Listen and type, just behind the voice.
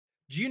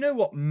do you know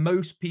what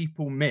most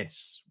people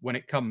miss when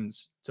it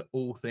comes to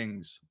all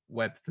things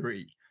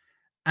Web3?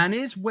 And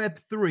is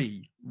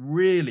Web3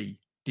 really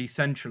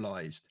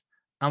decentralized?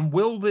 And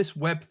will this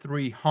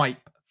Web3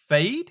 hype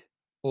fade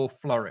or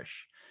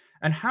flourish?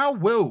 And how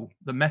will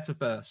the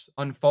metaverse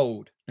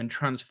unfold and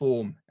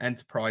transform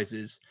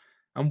enterprises?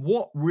 And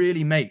what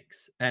really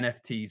makes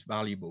NFTs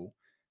valuable?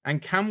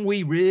 And can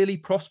we really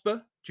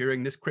prosper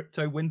during this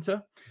crypto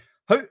winter?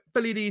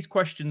 Hopefully, these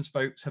questions,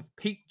 folks, have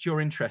piqued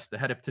your interest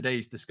ahead of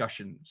today's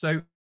discussion.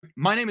 So,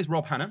 my name is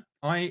Rob Hanna.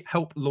 I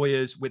help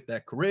lawyers with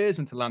their careers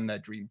and to land their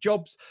dream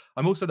jobs.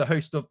 I'm also the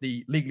host of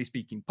the Legally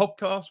Speaking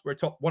podcast. We're a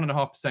top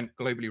 1.5%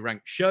 globally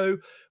ranked show.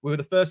 We were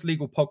the first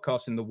legal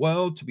podcast in the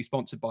world to be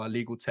sponsored by a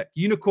legal tech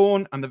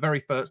unicorn and the very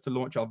first to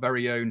launch our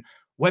very own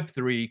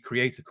Web3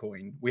 Creator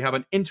Coin. We have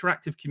an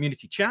interactive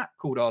community chat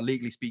called our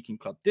Legally Speaking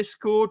Club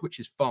Discord, which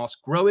is fast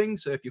growing.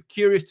 So if you're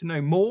curious to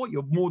know more,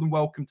 you're more than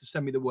welcome to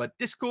send me the word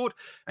Discord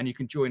and you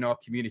can join our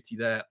community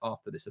there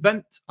after this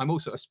event. I'm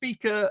also a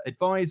speaker,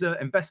 advisor,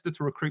 investor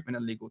to recruitment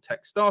and legal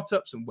tech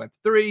startups and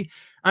Web3,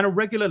 and a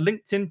regular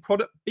LinkedIn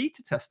product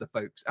beta tester,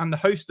 folks, and the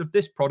host of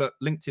this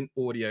product, LinkedIn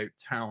Audio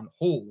Town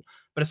Hall.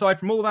 But aside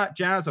from all that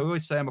jazz, I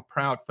always say I'm a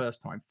proud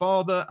first-time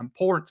father and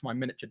parent to my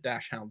miniature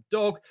dachshund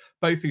dog,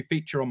 both who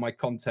feature on my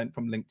content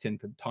from LinkedIn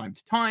from time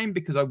to time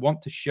because I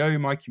want to show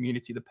my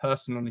community the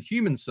personal and the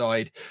human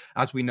side.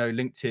 As we know,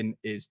 LinkedIn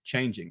is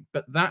changing.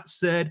 But that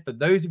said, for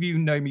those of you who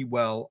know me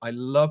well, I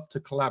love to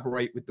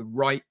collaborate with the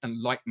right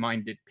and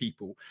like-minded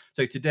people.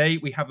 So today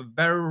we have a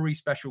very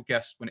special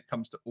guest when it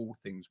comes to all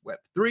things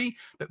Web3.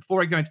 But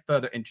before I go into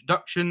further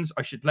introductions,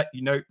 I should let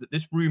you know that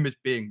this room is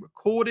being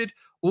recorded.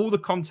 All the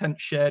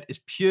content shared is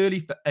purely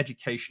for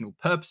educational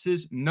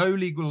purposes. No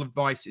legal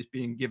advice is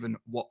being given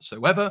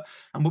whatsoever.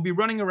 And we'll be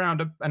running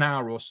around an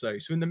hour or so.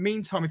 So in the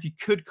meantime, if you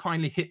could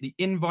kindly hit the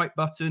invite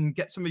button,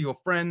 get some of your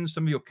friends,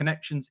 some of your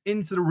connections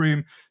into the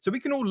room so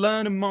we can all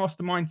learn and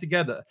mastermind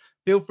together.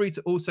 Feel free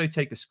to also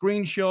take a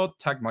screenshot,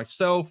 tag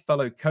myself,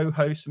 fellow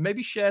co-hosts, and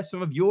maybe share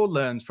some of your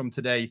learns from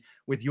today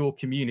with your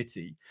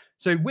community.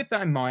 So with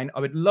that in mind, I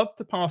would love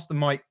to pass the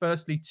mic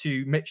firstly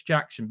to Mitch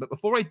Jackson. But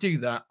before I do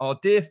that, our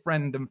dear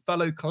friend and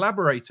fellow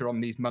collaborator on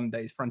these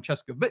Mondays,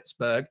 Francesca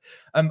Witzberg,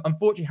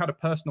 unfortunately had a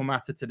personal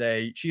matter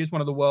today. She is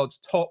one of the world's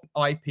top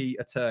IP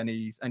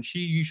attorneys, and she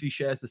usually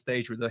shares the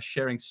stage with us,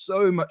 sharing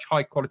so much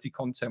high quality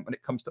content when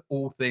it comes to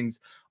all things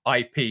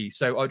IP.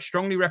 So I'd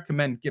strongly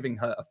recommend giving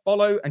her a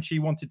follow, and she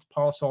wanted to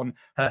pass on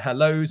her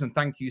hellos and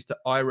thank yous to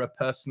Ira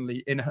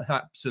personally in her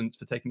absence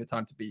for taking the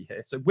time to be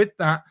here. So with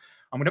that,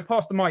 I'm going to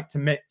pass the mic to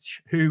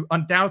Mitch, who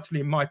undoubtedly,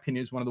 in my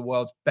opinion, is one of the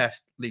world's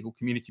best legal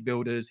community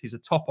builders. He's a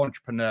top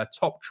entrepreneur,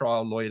 top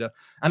trial lawyer,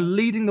 and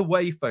leading the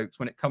way, folks,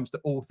 when it comes to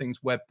all things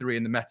Web3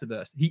 and the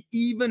metaverse. He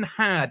even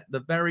had the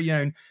very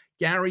own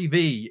Gary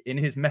V in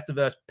his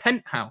metaverse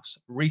penthouse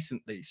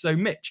recently. So,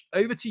 Mitch,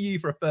 over to you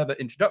for a further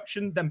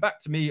introduction. Then back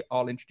to me.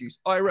 I'll introduce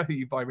Ira, who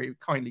you very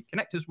kindly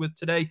connect us with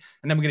today,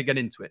 and then we're going to get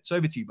into it. So,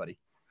 over to you, buddy.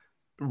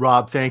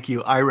 Rob, thank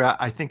you. Ira,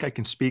 I think I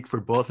can speak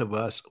for both of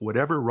us.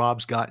 Whatever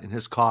Rob's got in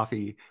his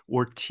coffee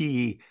or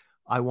tea,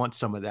 I want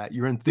some of that.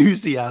 Your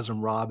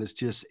enthusiasm, Rob, is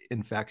just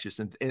infectious.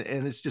 And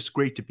it's just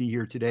great to be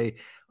here today.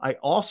 I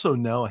also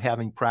know,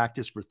 having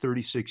practiced for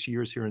 36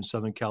 years here in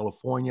Southern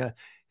California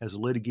as a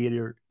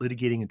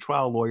litigating and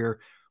trial lawyer,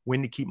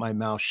 when to keep my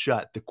mouth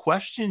shut. The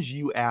questions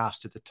you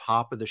asked at the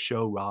top of the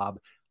show, Rob,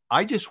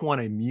 I just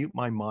want to mute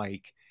my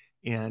mic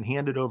and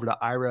hand it over to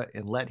Ira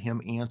and let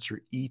him answer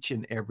each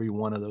and every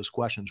one of those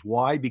questions.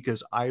 Why?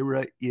 Because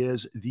Ira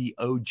is the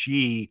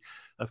OG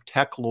of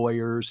tech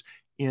lawyers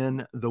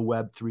in the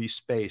Web3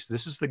 space.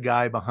 This is the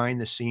guy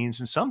behind the scenes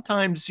and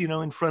sometimes,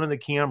 in front of the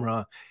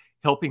camera,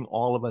 helping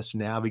all of us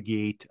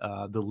navigate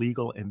the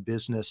legal and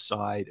business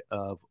side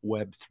of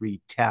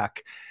Web3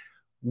 tech.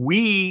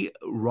 We,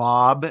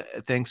 Rob,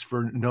 thanks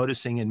for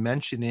noticing and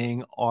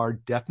mentioning, are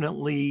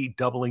definitely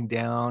doubling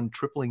down,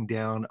 tripling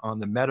down on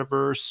the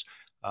metaverse.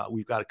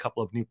 We've got a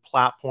couple of new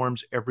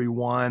platforms,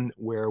 everyone,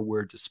 where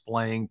we're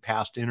displaying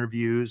past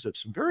interviews of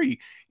some very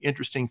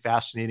interesting,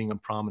 fascinating,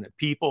 and prominent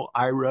people.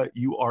 Ira,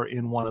 you are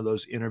in one of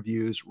those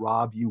interviews.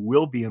 Rob, you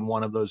will be in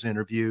one of those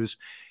interviews.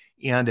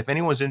 And if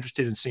anyone's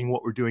interested in seeing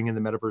what we're doing in the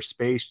metaverse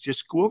space,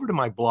 just go over to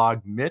my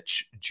blog,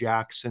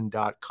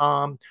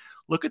 mitchjackson.com.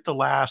 Look at the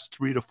last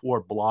 3 to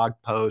 4 blog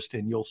posts,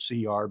 and you'll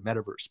see our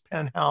metaverse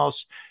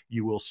penthouse.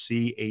 You will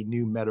see a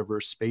new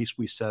metaverse space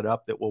we set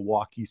up that will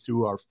walk you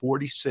through our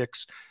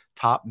 46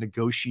 top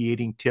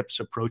negotiating tips,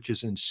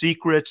 approaches, and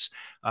secrets.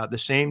 The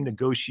same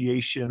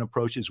negotiation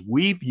approaches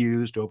we've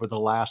used over the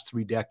last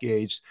 3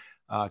 decades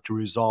to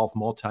resolve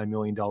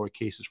multi-million-dollar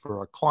cases for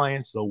our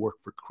clients. They'll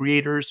work for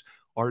creators,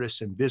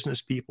 artists, and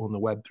business people in the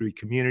Web3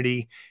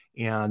 community.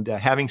 And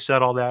having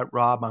said all that,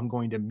 Rob, I'm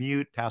going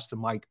to pass the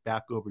mic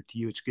back over to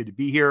you. It's good to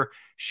be here.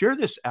 Share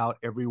this out,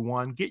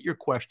 everyone. Get your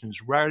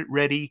questions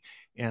ready,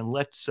 and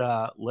let's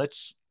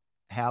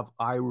have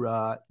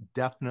Ira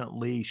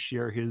definitely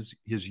share his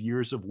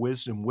years of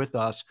wisdom with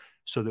us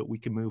so that we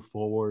can move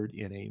forward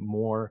in a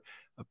more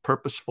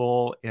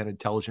purposeful and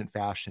intelligent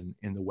fashion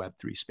in the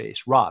Web3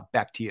 space. Rob,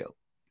 back to you.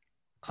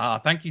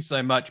 Thank you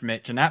so much,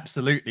 Mitch. And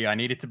absolutely, I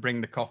needed to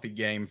bring the coffee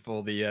game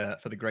for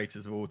the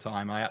greatest of all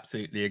time. I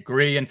absolutely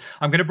agree. And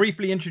I'm going to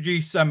briefly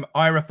introduce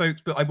Ira,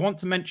 folks, but I want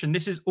to mention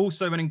this is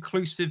also an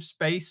inclusive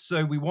space,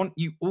 so we want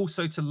you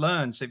also to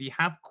learn. So if you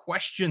have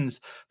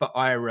questions for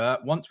Ira,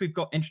 once we've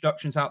got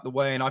introductions out the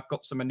way and I've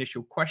got some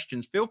initial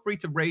questions, feel free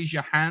to raise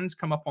your hands,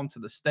 come up onto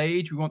the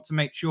stage. We want to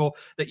make sure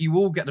that you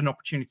all get an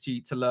opportunity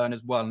to learn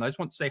as well. And I just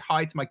want to say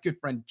hi to my good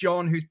friend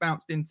John, who's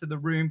bounced into the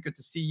room. Good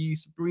to see you.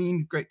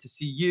 Sabrine, great to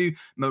see you.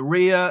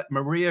 Maria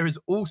is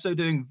also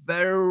doing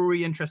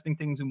very interesting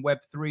things in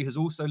Web3, has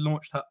also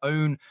launched her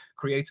own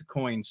creator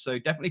coins. So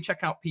definitely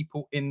check out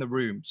people in the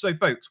room. So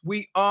folks,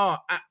 we are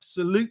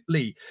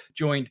absolutely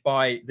joined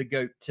by the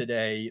GOAT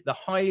today, the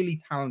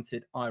highly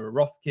talented Ira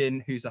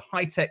Rothken, who's a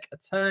high-tech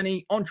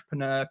attorney,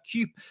 entrepreneur,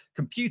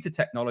 computer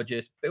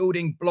technologist,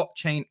 building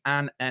blockchain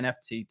and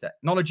NFT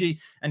technology.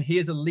 And he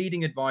is a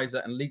leading advisor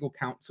and legal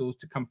counsel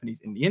to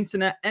companies in the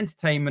internet,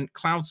 entertainment,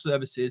 cloud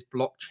services,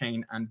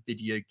 blockchain, and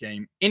video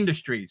game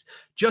industries.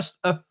 Just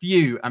a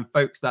few, and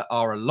folks, that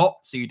are a lot.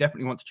 So you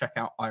definitely want to check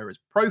out Ira's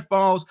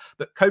profiles.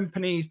 But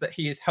companies that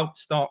he has helped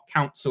start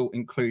counsel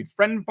include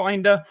Friend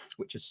Finder,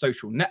 which is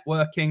social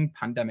networking,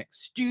 Pandemic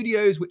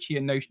Studios, which he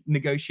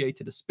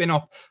negotiated a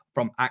spin-off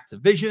from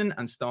Activision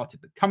and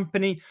started the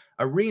company,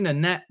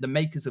 ArenaNet, the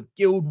makers of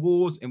Guild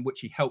Wars, in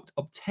which he helped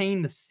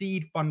obtain the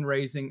seed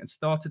fundraising and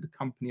started the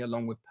company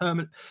along with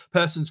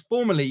persons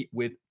formerly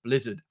with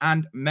Blizzard,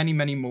 and many,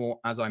 many more,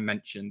 as I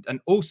mentioned.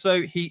 And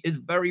also, he is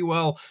very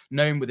well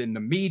known within the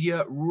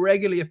media,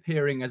 regularly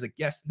appearing as a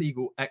guest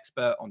legal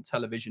expert on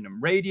television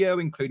and radio,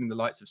 including the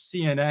likes of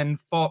CNN,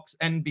 Fox,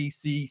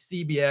 NBC,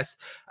 CBS,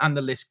 and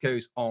the list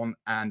goes on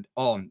and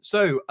on.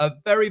 So a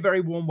very,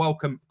 very warm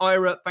welcome,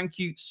 Ira. Thank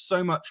you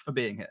so much for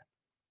being here.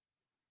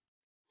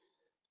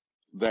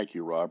 Thank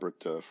you,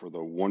 Robert, for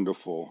the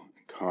wonderful,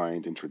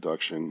 kind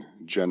introduction.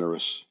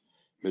 Generous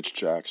Mitch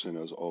Jackson,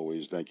 as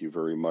always. Thank you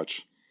very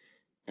much.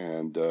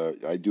 And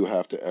I do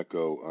have to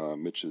echo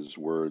Mitch's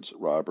words,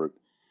 Robert.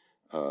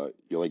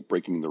 You're like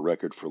breaking the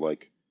record for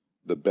like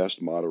the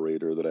best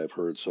moderator that I've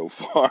heard so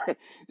far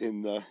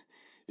in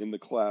the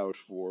cloud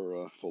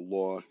for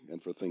law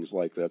and for things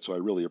like that. So I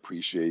really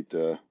appreciate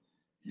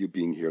you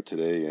being here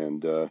today,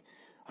 and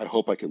I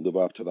hope I can live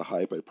up to the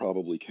hype. I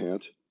probably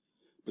can't.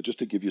 But just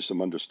to give you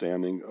some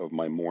understanding of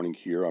my morning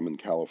here, I'm in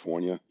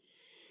California.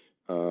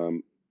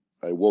 I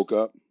woke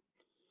up,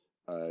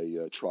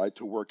 I tried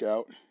to work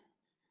out,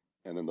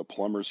 and then the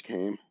plumbers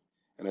came,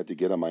 and I had to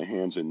get on my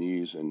hands and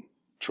knees and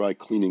try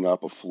cleaning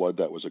up a flood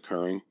that was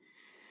occurring,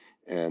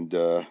 and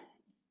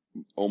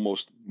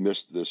almost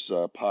missed this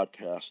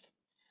podcast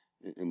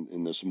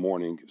in this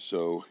morning.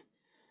 So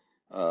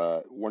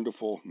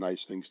wonderful,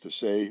 nice things to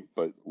say,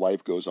 but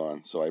life goes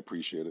on, so I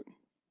appreciate it.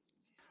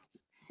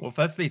 Well,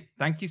 firstly,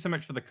 thank you so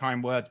much for the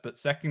kind words. But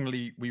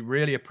secondly, we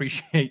really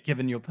appreciate,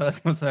 given your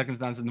personal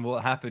circumstances and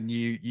what happened,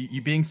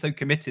 you being so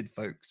committed,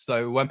 folks.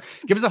 So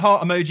give us a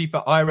heart emoji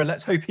for Ira.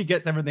 Let's hope he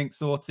gets everything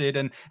sorted,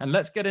 and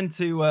let's get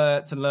into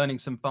to learning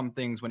some fun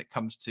things when it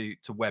comes to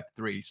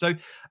Web3. So,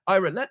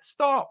 Ira, let's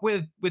start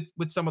with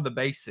some of the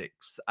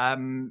basics.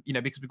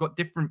 Because we've got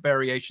different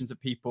variations of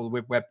people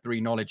with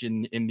Web3 knowledge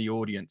in the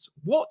audience.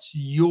 What's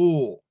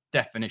your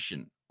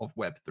definition of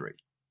Web3?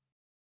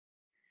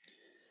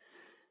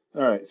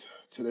 All right.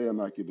 Today, I'm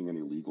not giving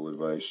any legal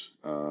advice.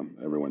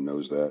 Everyone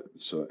knows that.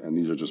 So, and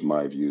these are just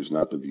my views,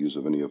 not the views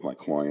of any of my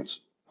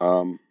clients.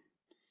 I'd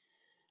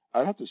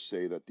have to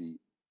say that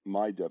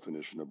my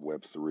definition of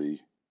Web3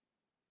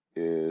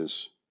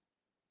 is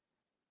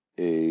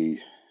a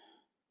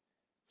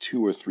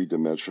 2 or 3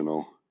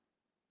 dimensional,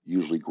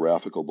 usually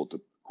graphical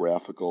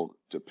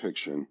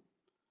depiction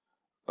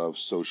of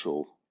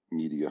social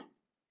media.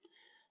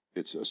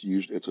 It's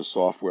a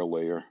software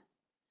layer,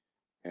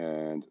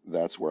 and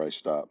that's where I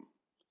stop.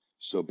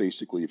 So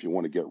basically, if you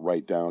want to get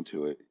right down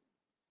to it,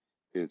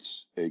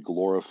 it's a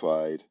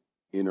glorified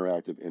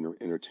interactive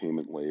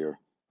entertainment layer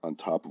on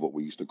top of what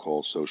we used to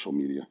call social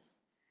media.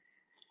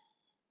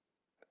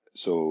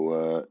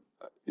 So,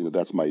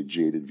 that's my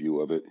jaded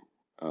view of it.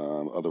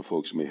 Other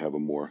folks may have a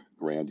more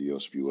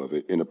grandiose view of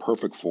it. In a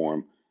perfect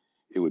form,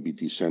 it would be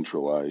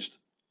decentralized,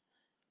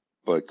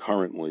 but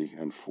currently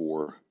and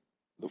for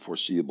the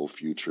foreseeable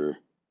future,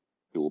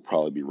 it will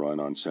probably be run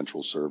on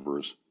central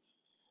servers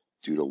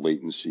due to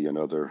latency and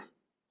other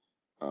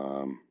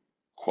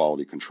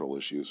quality control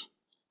issues,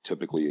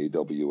 typically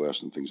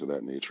AWS and things of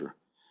that nature.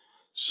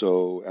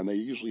 So, and they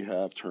usually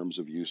have terms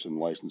of use and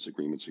license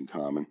agreements in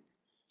common.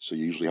 So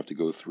you usually have to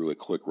go through a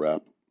click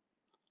wrap,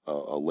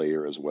 a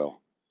layer as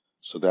well.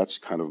 So that's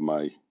kind of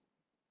my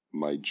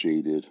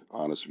jaded,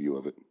 honest view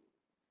of it.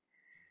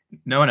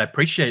 No, and I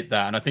appreciate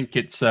that, and I think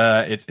it's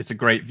a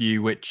great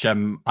view, which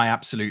I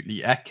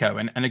absolutely echo.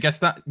 And I guess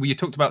that you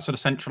talked about sort of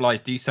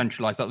centralized,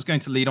 decentralized. That was going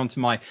to lead on to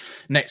my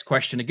next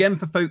question. Again,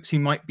 for folks who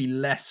might be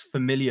less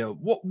familiar,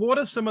 what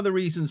are some of the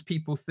reasons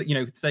people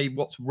say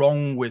what's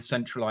wrong with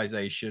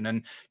centralization,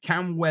 and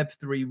can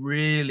Web3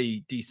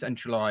 really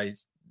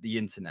decentralize the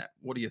internet?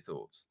 What are your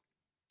thoughts?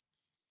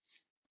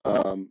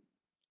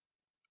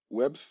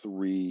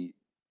 Web3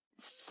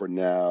 for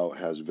now,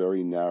 has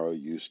very narrow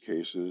use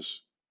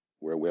cases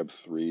where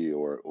Web3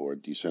 or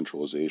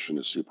decentralization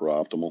is super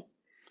optimal.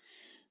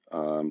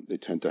 They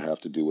tend to have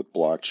to do with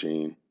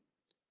blockchain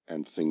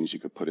and things you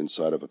could put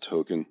inside of a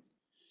token.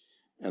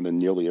 And then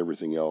nearly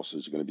everything else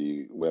is going to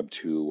be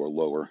Web2 or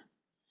lower,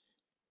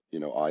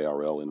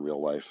 IRL in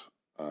real life.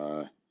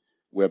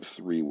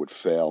 Web3 would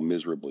fail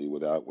miserably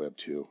without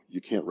Web2.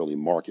 You can't really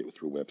market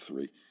through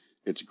Web3.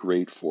 It's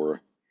great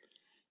for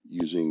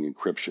using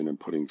encryption and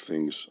putting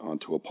things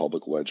onto a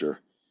public ledger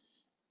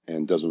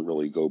and doesn't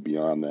really go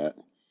beyond that.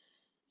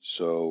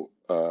 So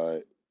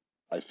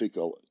I think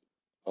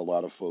a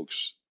lot of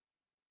folks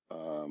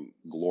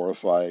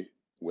glorify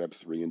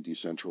Web3 and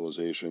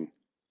decentralization,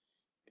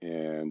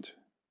 and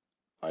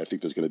I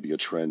think there's going to be a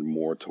trend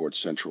more towards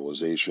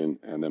centralization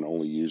and then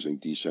only using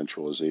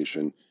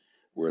decentralization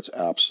where it's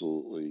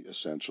absolutely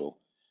essential,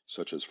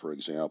 such as, for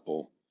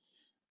example,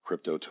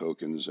 crypto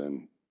tokens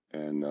and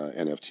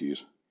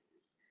NFTs.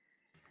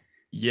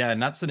 Yeah,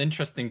 and that's an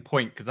interesting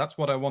point because that's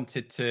what I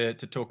wanted to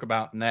talk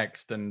about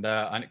next. And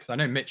because I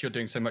know Mitch, you're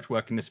doing so much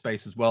work in this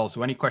space as well.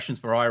 So any questions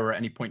for Ira at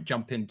any point,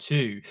 jump in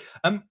too.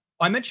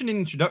 I mentioned in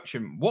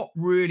introduction, what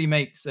really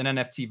makes an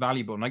NFT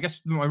valuable? And I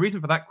guess my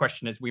reason for that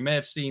question is we may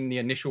have seen the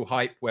initial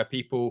hype where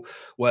people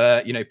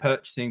were,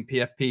 purchasing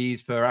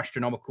PFPs for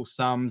astronomical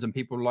sums, and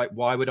people were like,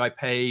 why would I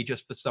pay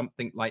just for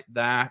something like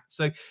that?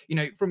 So,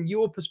 from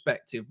your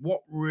perspective,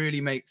 what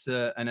really makes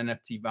an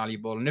NFT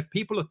valuable? And if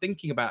people are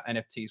thinking about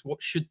NFTs,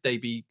 what should they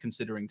be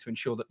considering to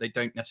ensure that they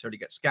don't necessarily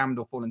get scammed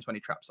or fall into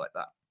any traps like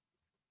that?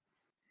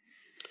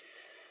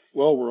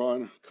 Well, we're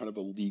on kind of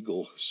a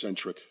legal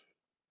centric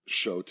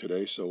show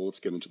today, so let's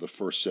get into the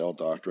first sale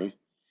doctrine.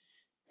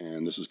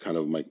 And this is kind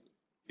of my,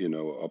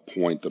 a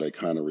point that I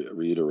kind of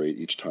reiterate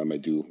each time I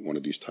do one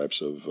of these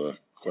types of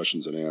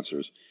questions and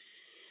answers.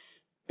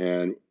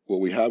 And what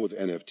we have with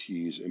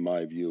NFTs, in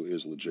my view,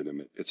 is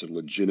legitimate. It's a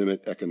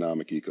legitimate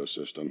economic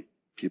ecosystem.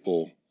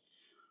 People,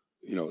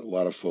 a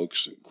lot of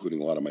folks, including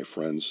a lot of my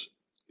friends,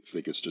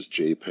 think it's just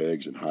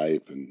JPEGs and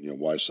hype and,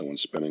 why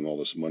someone's spending all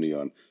this money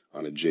on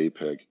a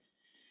JPEG.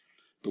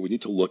 But we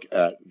need to look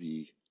at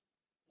the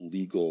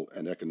legal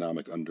and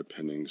economic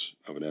underpinnings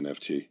of an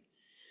NFT.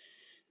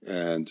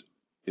 And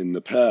in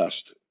the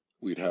past,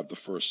 we'd have the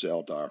first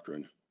sale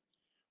doctrine,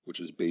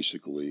 which is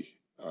basically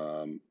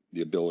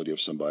the ability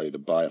of somebody to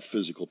buy a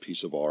physical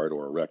piece of art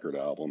or a record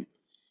album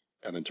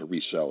and then to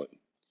resell it.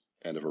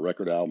 And if a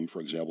record album, for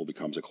example,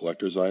 becomes a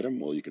collector's item,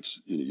 well, you could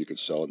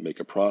sell it and make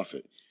a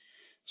profit.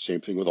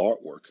 Same thing with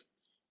artwork.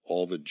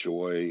 All the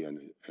joy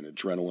and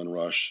adrenaline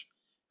rush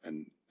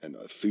and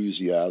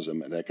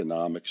enthusiasm and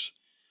economics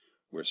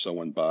where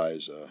someone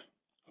buys a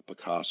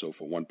Picasso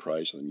for one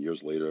price and then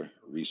years later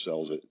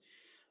resells it.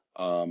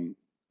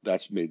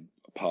 That's made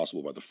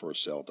possible by the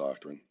first sale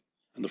doctrine.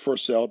 And the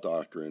first sale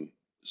doctrine,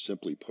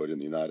 simply put in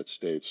the United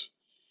States,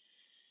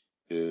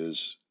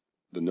 is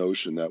the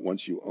notion that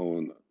once you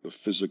own the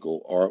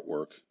physical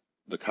artwork,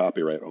 the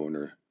copyright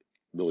owner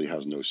really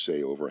has no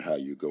say over how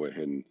you go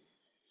ahead and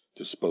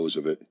dispose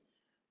of it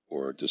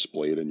or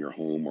display it in your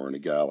home or in a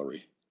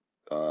gallery.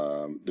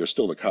 They're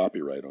still the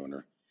copyright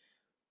owner,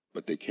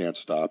 but they can't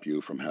stop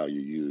you from how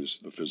you use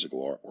the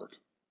physical artwork.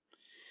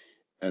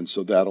 And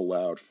so that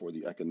allowed for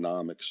the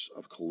economics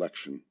of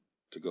collection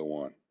to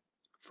go on,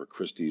 for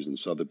Christie's and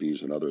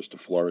Sotheby's and others to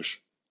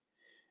flourish.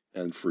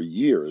 And for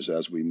years,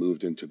 as we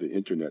moved into the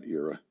internet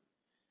era,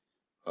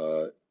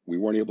 we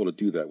weren't able to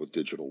do that with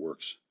digital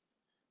works.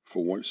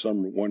 For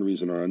one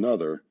reason or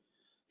another,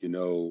 in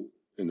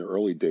the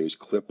early days,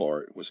 clip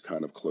art was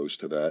kind of close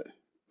to that,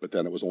 but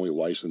then it was only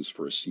licensed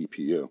for a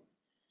CPU.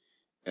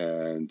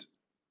 And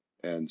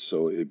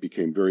so it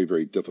became very,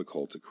 very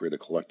difficult to create a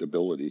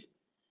collectability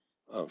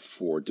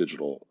for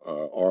digital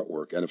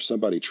artwork. And if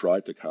somebody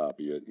tried to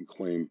copy it and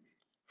claim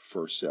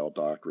first sale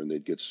doctrine,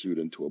 they'd get sued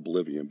into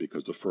oblivion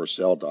because the first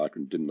sale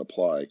doctrine didn't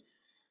apply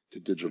to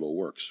digital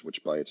works,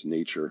 which by its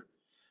nature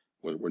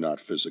were not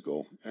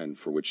physical and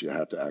for which you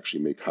had to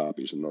actually make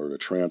copies in order to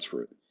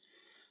transfer it.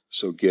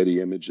 So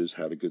Getty Images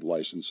had a good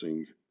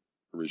licensing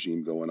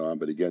regime going on,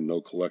 but again,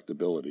 no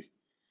collectability.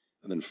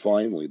 And then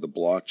finally, the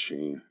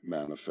blockchain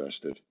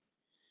manifested.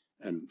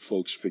 And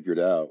folks figured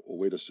out, well,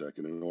 wait a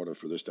second, in order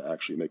for this to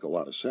actually make a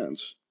lot of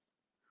sense,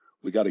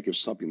 we got to give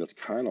something that's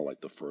kind of like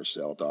the first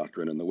sale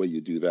doctrine. And the way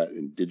you do that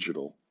in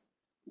digital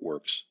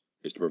works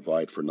is to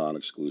provide for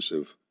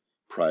non-exclusive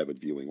private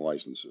viewing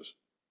licenses.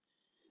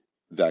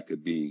 That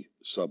could be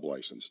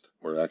sub-licensed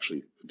or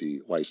actually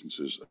the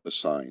licenses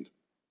assigned.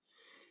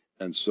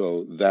 And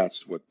so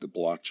that's what the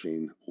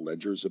blockchain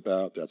ledger is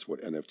about. That's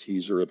what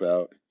NFTs are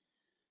about.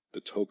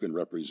 The token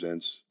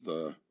represents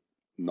the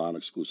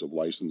non-exclusive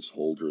license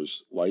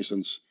holder's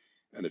license.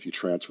 And if you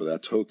transfer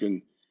that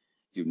token,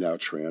 you've now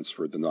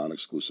transferred the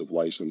non-exclusive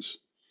license.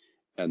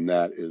 And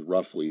that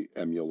roughly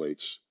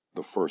emulates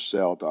the first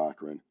sale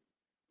doctrine,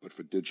 but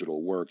for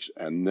digital works.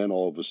 And then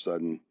all of a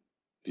sudden,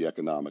 the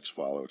economics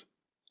followed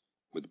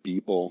with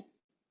Beeple,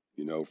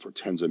 for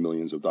tens of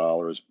millions of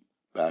dollars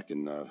back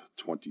in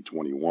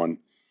 2021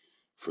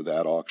 for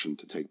that auction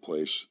to take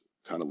place,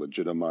 kind of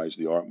legitimized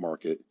the art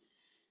market.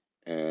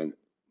 And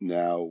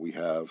now we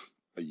have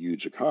a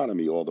huge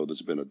economy, although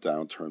there's been a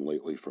downturn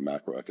lately for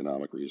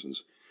macroeconomic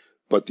reasons.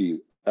 But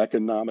the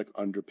economic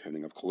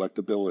underpinning of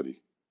collectability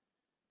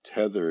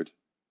tethered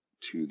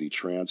to the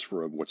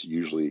transfer of what's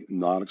usually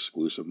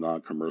non-exclusive,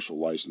 non-commercial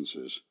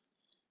licenses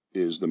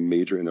is the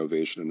major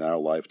innovation in our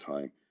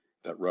lifetime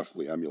that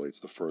roughly emulates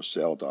the first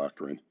sale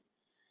doctrine.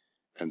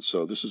 And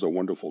so this is a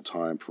wonderful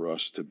time for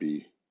us to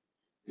be,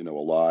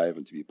 alive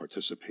and to be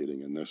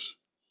participating in this.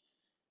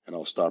 And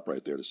I'll stop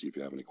right there to see if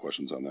you have any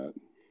questions on that.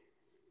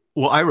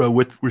 Well, Ira,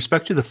 with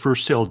respect to the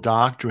first sale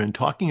doctrine,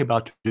 talking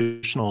about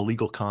traditional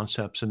legal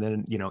concepts and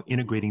then,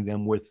 integrating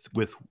them with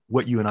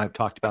what you and I have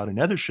talked about in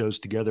other shows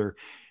together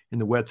in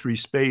the Web3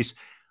 space,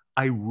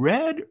 I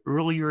read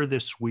earlier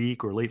this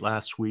week or late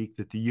last week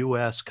that the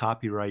U.S.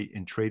 Copyright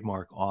and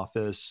Trademark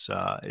Office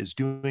is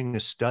doing a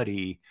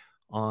study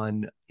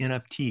on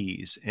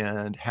NFTs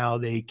and how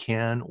they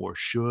can or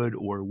should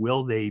or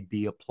will they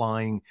be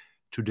applying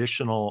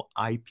traditional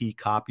IP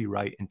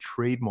copyright and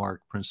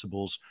trademark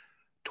principles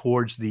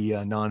towards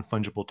the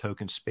non-fungible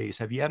token space.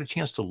 Have you had a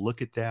chance to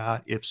look at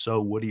that? If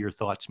so, what are your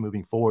thoughts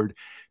moving forward?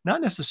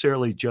 Not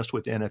necessarily just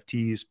with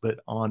NFTs, but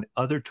on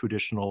other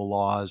traditional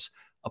laws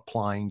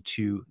applying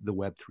to the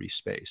Web3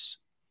 space.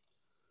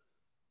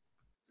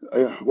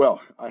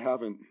 Well, I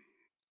haven't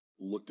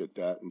looked at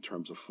that in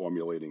terms of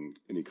formulating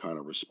any kind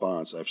of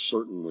response. I've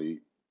certainly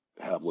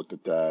have looked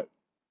at that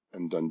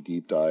and done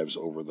deep dives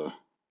over the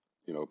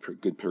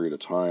good period of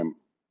time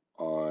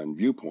on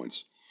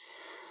viewpoints.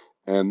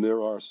 And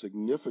there are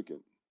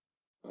significant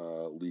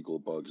legal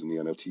bugs in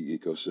the NFT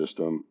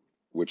ecosystem,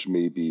 which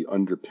may be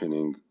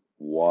underpinning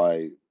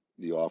why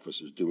the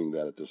office is doing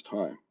that at this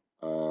time.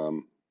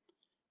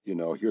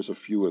 Here's a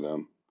few of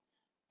them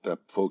that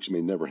folks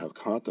may never have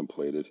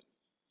contemplated.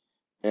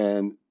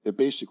 And it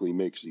basically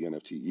makes the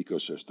NFT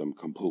ecosystem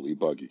completely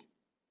buggy.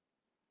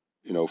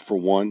 For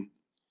one,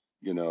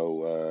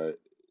 the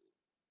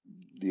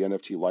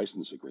NFT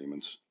license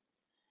agreements.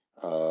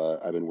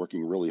 I've been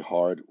working really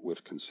hard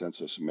with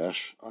Consensus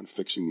Mesh on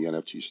fixing the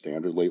NFT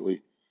standard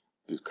lately.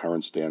 The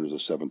current standard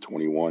is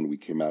 721. We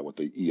came out with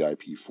the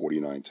EIP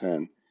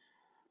 4910.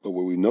 But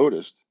what we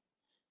noticed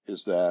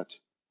is that,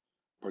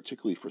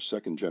 particularly for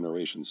second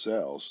generation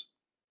sales,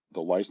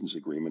 the license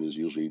agreement is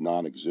usually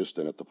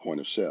non-existent at the point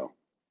of sale.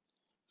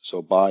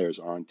 So buyers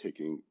aren't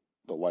taking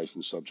the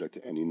license subject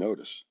to any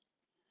notice.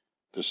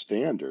 The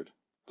standard,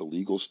 the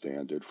legal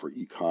standard for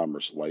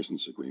e-commerce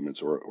license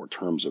agreements or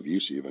terms of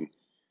use even,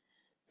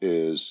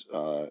 is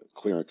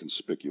clear and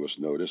conspicuous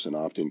notice and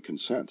opt-in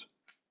consent.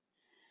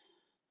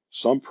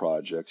 Some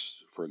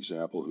projects, for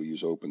example, who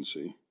use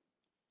OpenSea,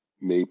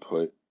 may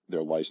put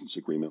their license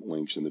agreement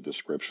links in the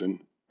description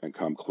and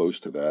come close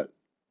to that.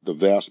 The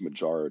vast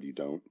majority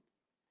don't.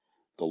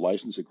 The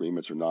license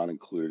agreements are not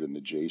included in the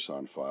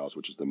JSON files,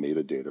 which is the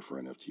metadata for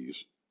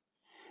NFTs.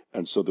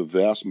 And so the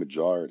vast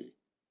majority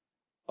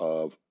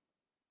of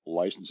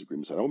license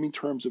agreements, I don't mean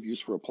terms of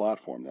use for a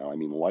platform now, I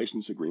mean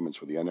license agreements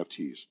for the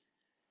NFTs,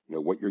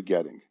 what you're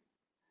getting,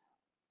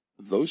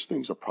 those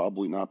things are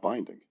probably not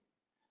binding.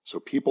 So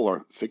people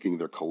are thinking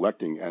they're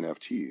collecting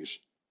NFTs.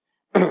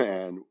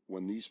 And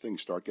when these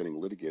things start getting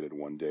litigated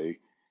one day,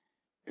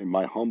 in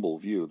my humble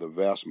view, the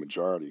vast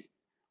majority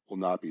will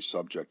not be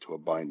subject to a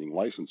binding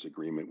license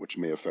agreement, which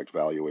may affect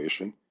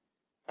valuation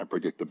and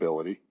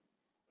predictability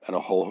and a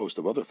whole host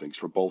of other things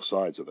for both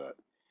sides of that.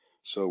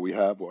 So we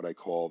have what I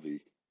call the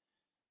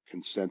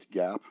consent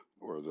gap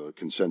or the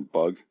consent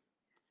bug.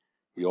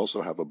 We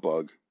also have a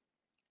bug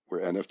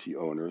where NFT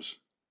owners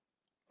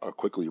are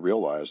quickly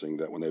realizing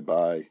that when they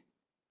buy,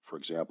 for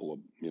example,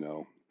 I'm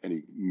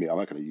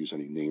not going to use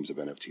any names of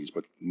NFTs,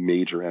 but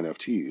major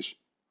NFTs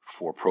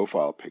for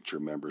profile picture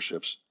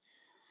memberships,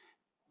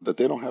 that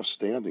they don't have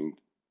standing,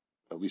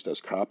 at least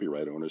as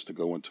copyright owners, to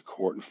go into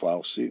court and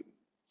file suit.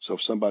 So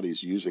if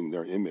somebody's using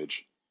their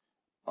image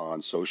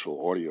on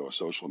social audio or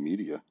social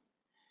media,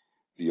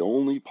 the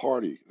only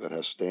party that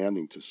has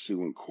standing to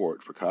sue in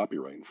court for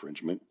copyright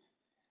infringement,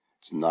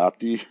 it's not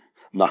the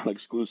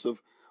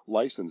non-exclusive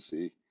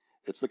licensee,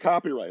 it's the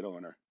copyright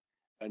owner.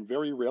 And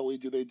very rarely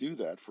do they do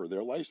that for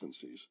their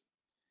licensees.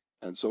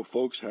 And so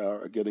folks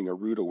are getting a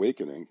rude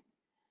awakening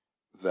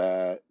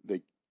that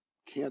they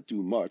can't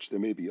do much. There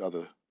may be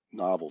other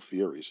novel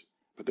theories,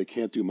 but they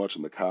can't do much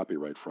on the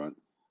copyright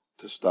front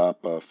to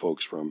stop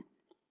folks from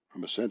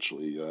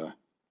essentially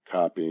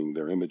copying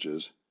their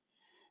images.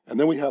 And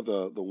then we have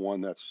the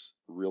one that's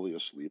really a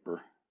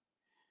sleeper,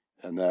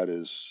 and that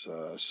is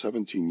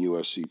 17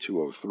 U.S.C.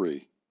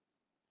 203,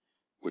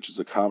 which is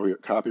a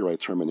copyright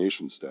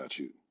termination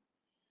statute.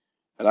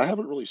 And I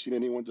haven't really seen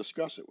anyone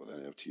discuss it with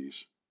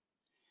NFTs.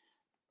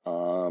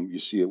 You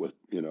see it with,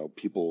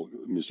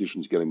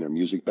 musicians getting their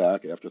music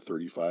back after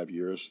 35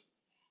 years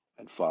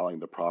and filing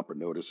the proper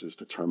notices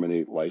to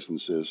terminate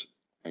licenses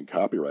and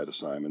copyright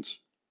assignments.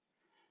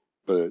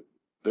 But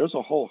there's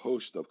a whole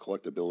host of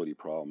collectability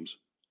problems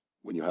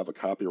when you have a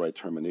copyright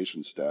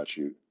termination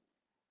statute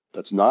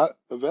that's not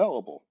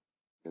available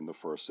in the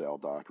first sale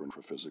doctrine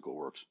for physical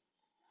works,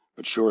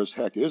 but sure as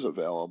heck is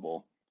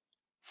available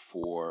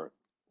for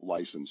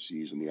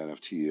licensees in the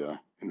NFT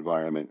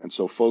environment. And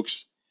so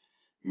folks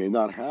may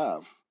not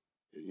have,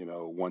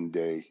 one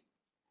day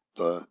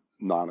the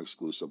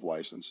non-exclusive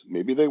license.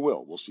 Maybe they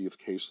will. We'll see if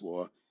case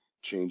law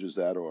changes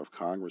that or if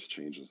Congress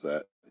changes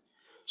that.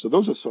 So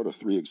those are sort of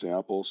three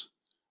examples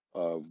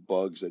of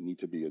bugs that need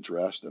to be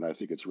addressed. And I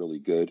think it's really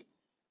good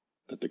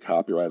that the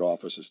Copyright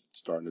Office is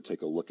starting to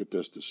take a look at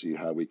this to see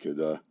how we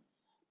could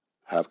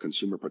have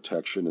consumer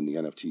protection in the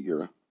NFT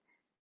era.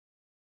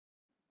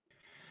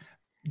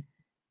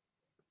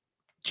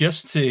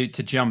 Just to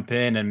jump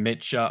in, and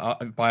Mitch,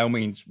 by all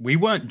means, we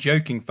weren't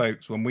joking,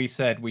 folks, when we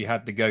said we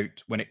had the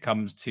GOAT when it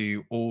comes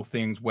to all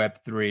things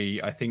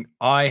Web3. I think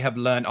I have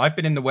learned, I've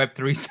been in the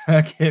Web3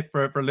 circuit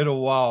for a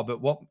little while,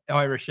 but what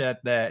Ira shared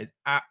there is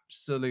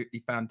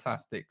absolutely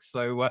fantastic.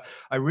 So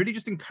I really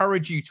just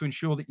encourage you to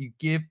ensure that you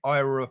give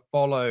Ira a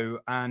follow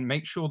and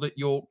make sure that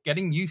you're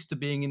getting used to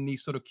being in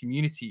these sort of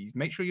communities.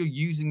 Make sure you're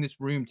using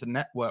this room to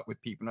network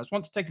with people. And I just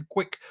want to take a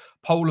quick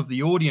poll of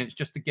the audience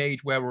just to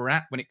gauge where we're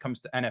at when it comes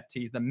to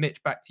NFTs. Then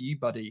Mitch, back to you,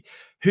 buddy.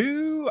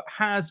 Who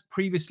has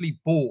previously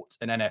bought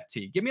an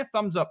NFT? Give me a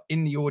thumbs up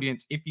in the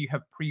audience if you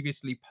have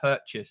previously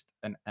purchased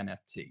an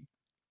NFT.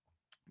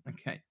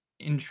 Okay,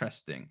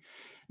 interesting.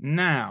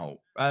 Now,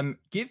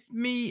 give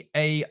me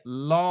a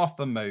laugh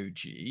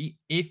emoji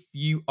if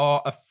you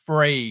are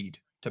afraid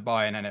to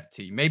buy an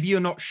NFT. Maybe you're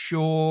not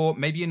sure,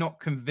 maybe you're not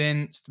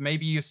convinced,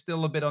 maybe you're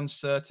still a bit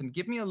uncertain.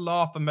 Give me a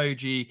laugh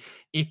emoji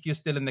if you're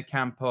still in the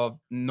camp of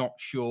not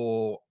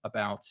sure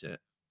about it.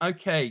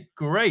 Okay,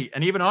 great.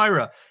 And even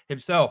Ira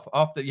himself,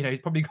 after, he's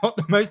probably got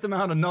the most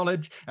amount of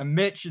knowledge, and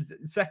Mitch has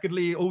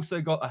secondly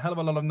also got a hell of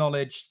a lot of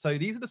knowledge. So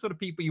these are the sort of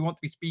people you want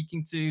to be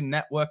speaking to,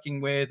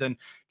 networking with, and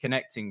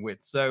connecting with.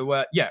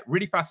 So yeah,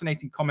 really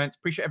fascinating comments.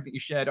 Appreciate everything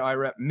you shared,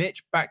 Ira.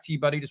 Mitch, back to you,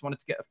 buddy. Just wanted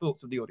to get the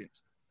thoughts of the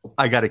audience.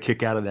 I got a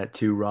kick out of that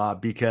too,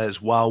 Rob, because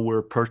while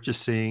we're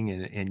purchasing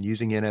and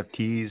using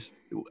NFTs,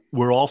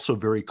 we're also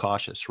very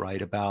cautious,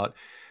 right, about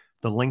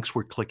the links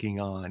we're clicking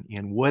on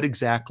and what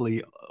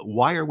exactly,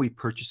 why are we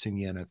purchasing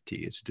the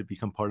NFT? Is it to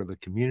become part of a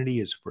community?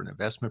 Is it for an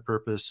investment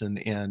purpose?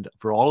 And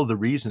for all of the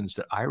reasons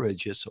that Ira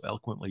just so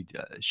eloquently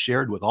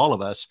shared with all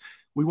of us,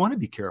 we want to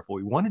be careful.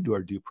 We want to do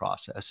our due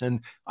process. And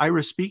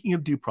Ira, speaking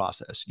of due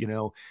process,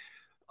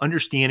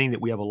 understanding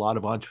that we have a lot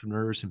of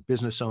entrepreneurs and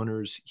business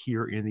owners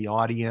here in the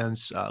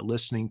audience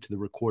listening to the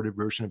recorded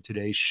version of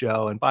today's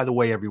show. And by the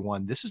way,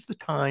 everyone, this is the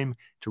time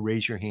to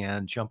raise your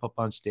hand, jump up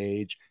on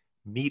stage,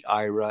 meet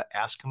Ira,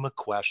 ask him a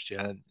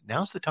question.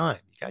 Now's the time.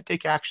 You got to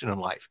take action in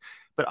life.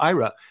 But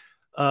Ira,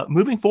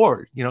 moving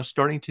forward,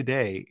 starting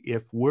today,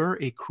 if we're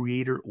a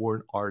creator or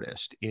an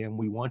artist and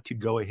we want to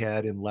go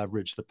ahead and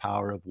leverage the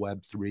power of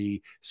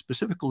Web3,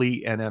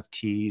 specifically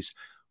NFTs,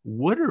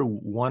 what are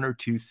one or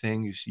two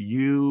things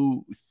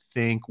you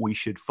think we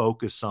should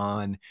focus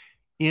on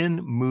in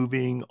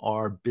moving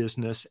our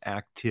business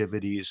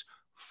activities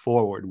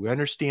forward? We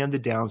understand the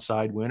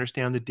downside, we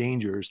understand the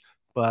dangers,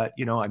 but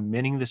I'm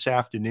minting this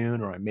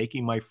afternoon, or I'm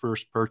making my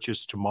first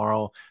purchase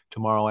tomorrow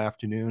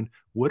afternoon.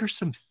 What are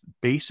some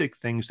basic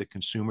things that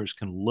consumers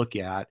can look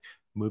at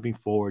moving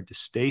forward to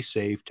stay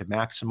safe, to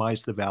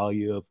maximize the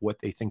value of what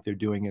they think they're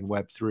doing in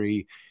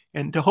Web3,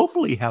 and to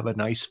hopefully have a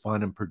nice,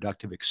 fun, and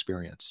productive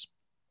experience?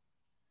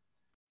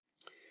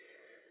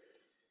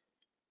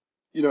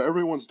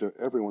 Everyone's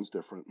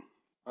different.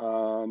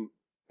 And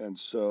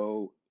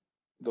so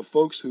the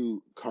folks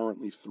who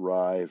currently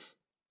thrive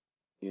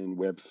in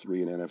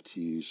Web3 and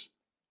NFTs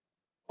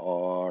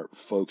are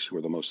folks who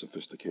are the most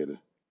sophisticated,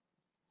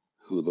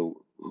 who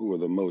are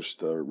the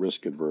most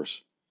risk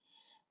adverse.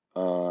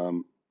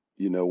 When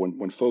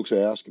folks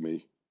ask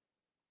me,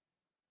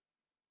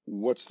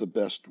 what's the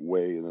best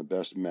way and the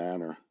best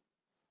manner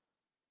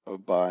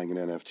of buying an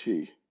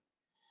NFT?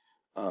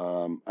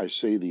 I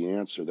say the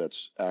answer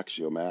that's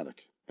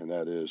axiomatic, and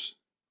that is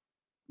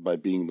by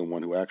being the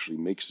one who actually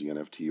makes the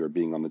NFT or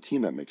being on the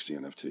team that makes the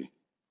NFT.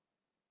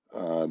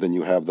 Then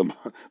you have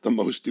the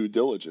most due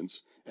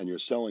diligence, and you're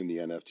selling the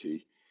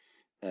NFT,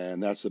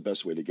 and that's the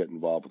best way to get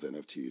involved with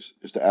NFTs,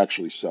 is to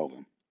actually sell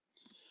them.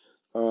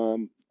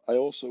 I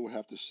also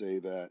have to say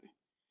that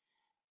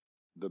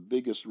the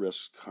biggest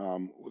risks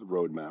come with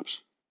roadmaps.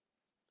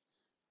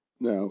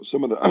 Now,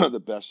 some of the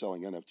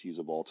best-selling NFTs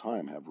of all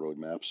time have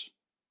roadmaps.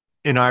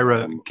 And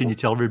Ira, can you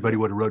tell everybody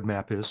what a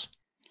roadmap is?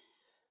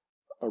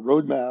 A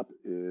roadmap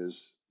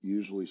is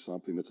usually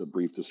something that's a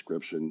brief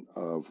description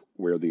of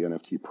where the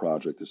NFT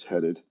project is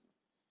headed.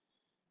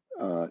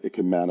 It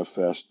can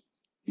manifest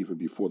even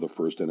before the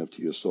first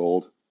NFT is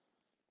sold.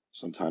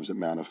 Sometimes it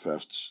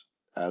manifests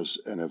as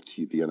the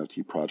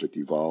NFT project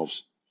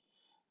evolves.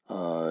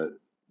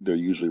 They're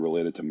usually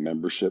related to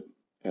membership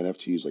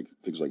NFTs, like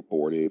things like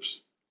Bored Apes,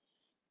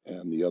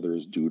 and the other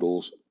is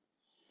Doodles.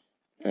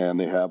 And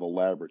they have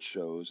elaborate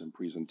shows and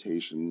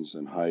presentations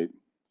and hype.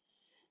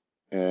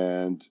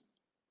 And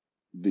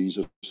these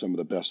are some of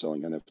the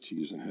best-selling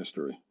NFTs in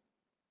history.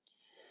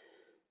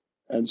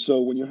 And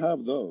so when you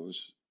have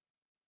those,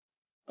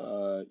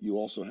 you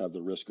also have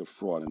the risk of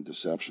fraud and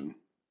deception,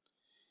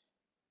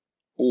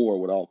 or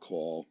what I'll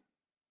call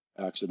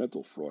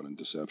accidental fraud and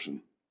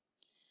deception.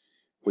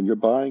 When you're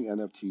buying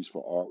NFTs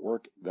for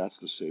artwork, that's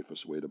the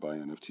safest way to buy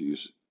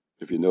NFTs.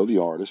 If you know the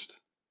artist,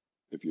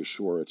 if you're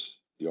sure it's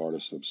the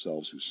artist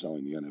themselves who's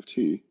selling the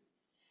NFT,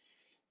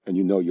 and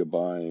you know you're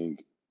buying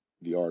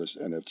the artist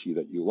NFT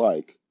that you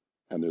like,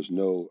 and there's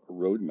no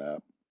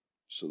roadmap,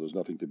 so there's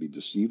nothing to be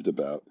deceived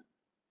about,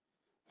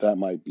 that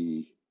might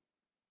be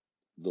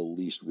the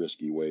least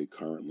risky way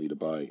currently to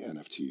buy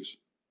NFTs.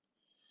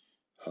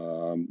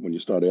 When you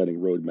start adding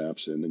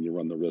roadmaps in, then you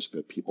run the risk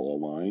that people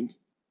are lying,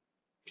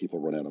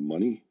 people run out of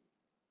money.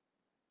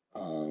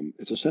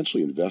 It's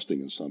essentially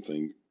investing in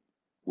something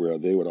where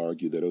they would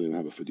argue they don't even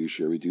have a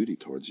fiduciary duty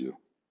towards you.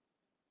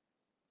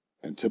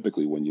 And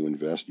typically when you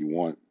invest, you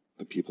want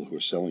the people who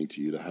are selling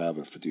to you to have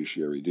a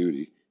fiduciary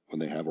duty when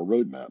they have a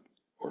roadmap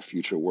or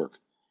future work.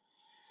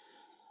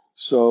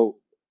 So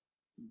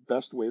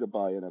best way to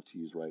buy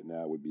NFTs right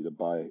now would be to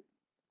buy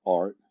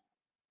art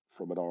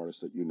from an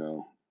artist that you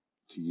know,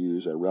 to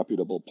use a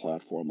reputable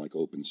platform like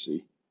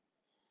OpenSea,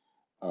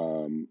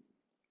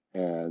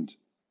 and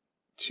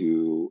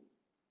to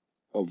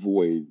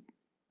avoid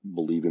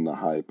believing the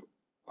hype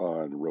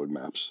on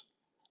roadmaps.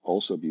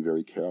 Also be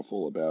very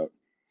careful about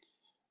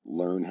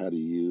learn how to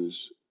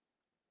use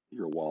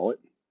your wallet,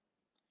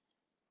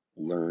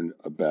 learn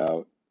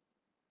about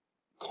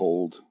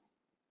cold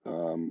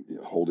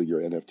holding your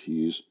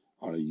NFTs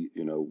on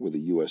with a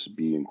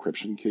USB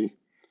encryption key.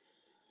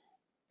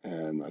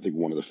 And I think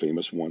one of the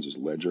famous ones is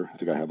Ledger. I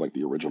think I have like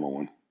the original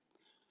one.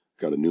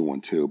 Got a new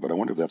one too, but I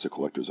wonder if that's a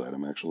collector's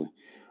item actually.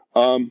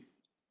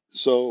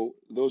 So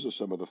those are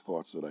some of the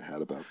thoughts that I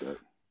had about that.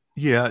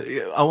 Yeah,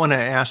 I want to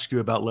ask you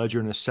about Ledger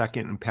in a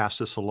second and pass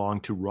this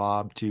along to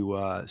Rob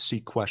to see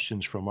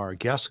questions from our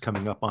guests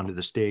coming up onto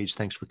the stage.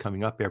 Thanks for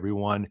coming up,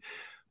 everyone.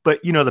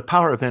 But, the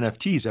power of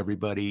NFTs,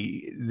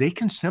 everybody, they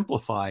can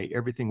simplify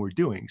everything we're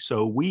doing.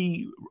 So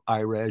we,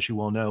 Ira, as you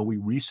well know, we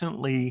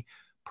recently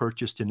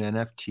purchased an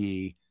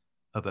NFT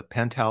of a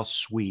penthouse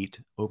suite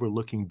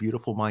overlooking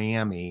beautiful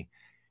Miami,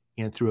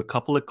 and through a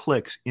couple of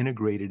clicks,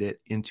 integrated it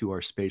into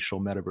our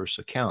spatial metaverse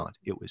account.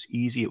 It was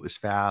easy, it was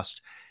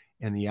fast,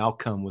 and the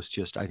outcome was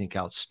just, I think,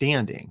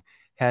 outstanding.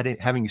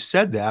 Having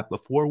said that,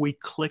 before we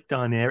clicked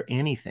on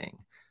anything,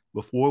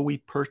 before we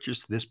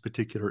purchased this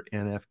particular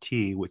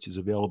NFT, which is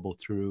available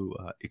through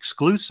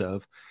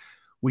Exclusive,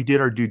 we did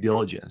our due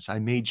diligence. I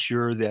made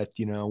sure that,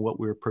 what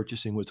we were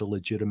purchasing was a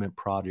legitimate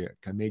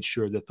project. I made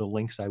sure that the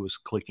links I was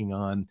clicking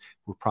on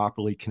were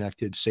properly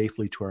connected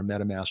safely to our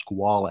MetaMask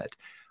wallet.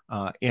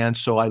 And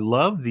so I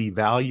love the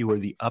value or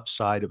the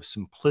upside of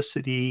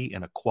simplicity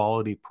and a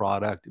quality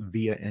product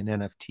via an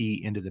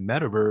NFT into the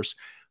metaverse.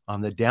 On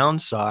the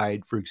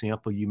downside, for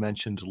example, you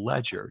mentioned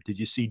Ledger. Did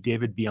you see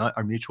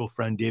our mutual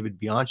friend David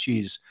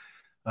Bianchi's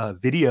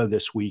video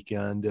this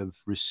weekend of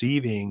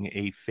receiving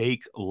a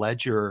fake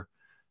Ledger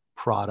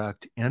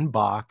product in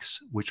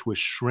box, which was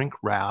shrink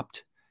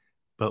wrapped,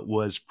 but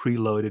was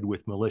preloaded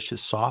with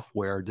malicious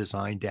software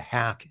designed to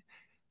hack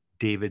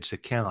David's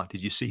account?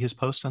 Did you see his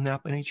post on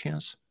that by any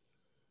chance?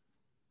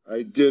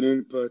 I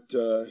didn't, but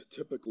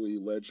typically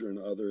Ledger and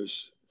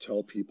others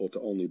tell people to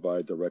only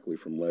buy directly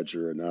from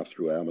Ledger and not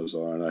through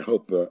Amazon. I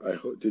hope.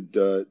 Did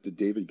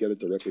David get it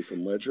directly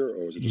from Ledger,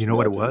 or was it just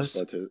what it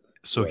was?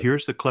 So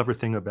here's the clever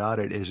thing about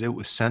it: is it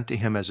was sent to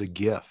him as a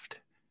gift.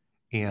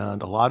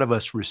 And a lot of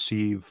us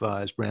receive,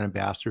 as brand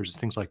ambassadors and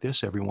things like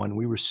this, everyone,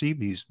 we receive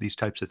these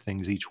types of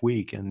things each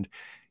week. And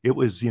it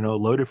was,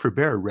 loaded for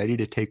bear, ready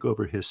to take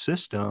over his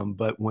system.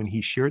 But when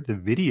he shared the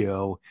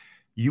video,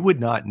 you would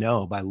not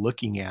know by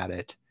looking at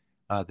it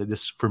that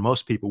this, for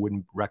most people,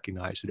 wouldn't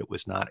recognize that it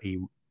was not a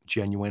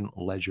genuine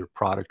Ledger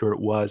product, or it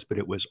was, but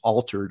it was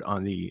altered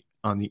on the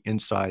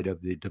inside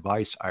of the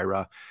device,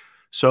 Ira.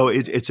 So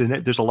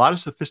there's a lot of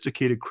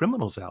sophisticated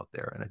criminals out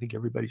there, and I think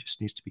everybody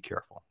just needs to be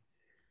careful.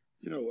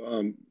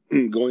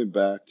 Going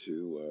back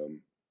to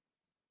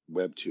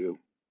Web2,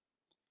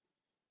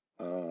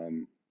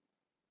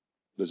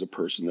 there's a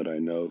person that I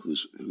know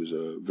who's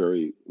a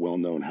very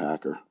well-known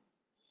hacker,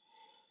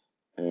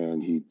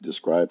 and he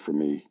described for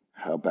me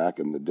how back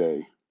in the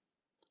day,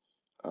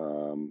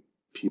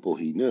 people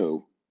he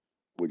knew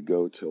would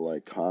go to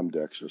like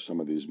Comdex or some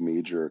of these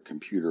major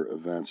computer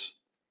events,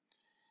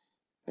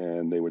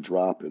 and they would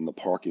drop in the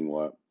parking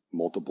lot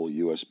multiple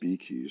USB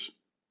keys.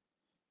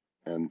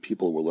 And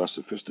people were less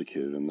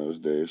sophisticated in those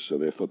days, so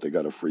they thought they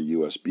got a free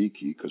USB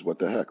key, because what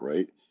the heck,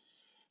 right?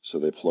 So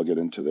they plug it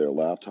into their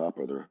laptop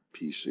or their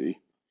PC,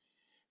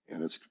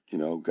 and it's,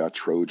 got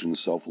Trojan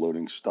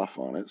self-loading stuff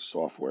on it,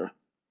 software.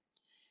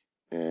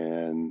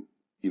 And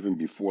even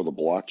before the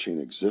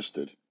blockchain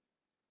existed,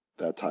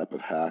 that type of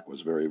hack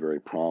was very,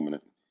 very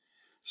prominent.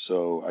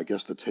 So I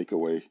guess the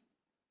takeaway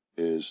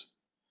is,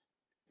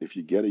 if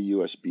you get a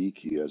USB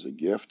key as a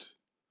gift,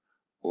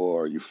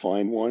 or you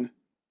find one,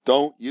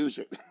 don't use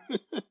it.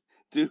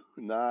 Do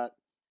not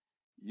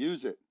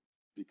use it,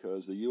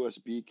 because the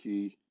USB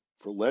key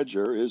for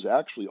Ledger is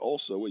actually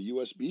also a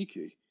USB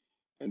key,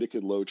 and it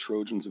could load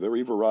Trojans of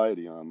every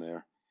variety on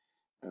there.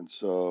 And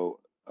so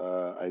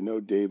I know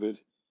David.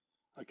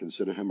 I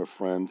consider him a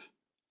friend.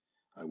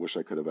 I wish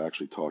I could have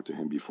actually talked to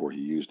him before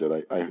he used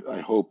it. I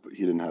hope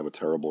he didn't have a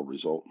terrible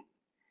result.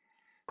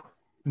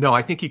 No,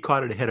 I think he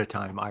caught it ahead of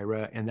time,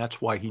 Ira, and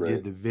that's why he did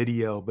Great. the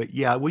video. But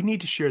yeah, we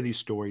need to share these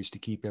stories to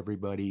keep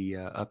everybody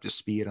up to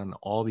speed on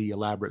all the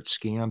elaborate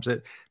scams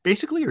that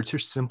basically are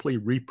just simply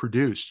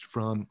reproduced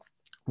from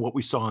what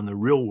we saw in the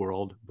real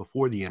world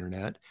before the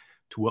internet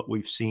to what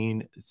we've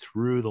seen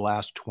through the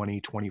last 20,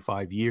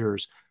 25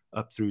 years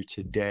up through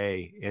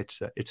today.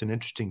 It's an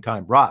interesting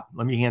time. Rob,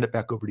 let me hand it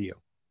back over to you.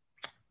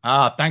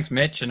 Thanks,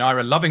 Mitch and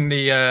Ira. Loving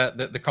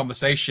the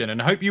conversation,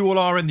 and I hope you all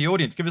are in the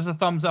audience. Give us a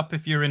thumbs up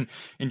if you're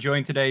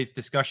enjoying today's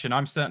discussion.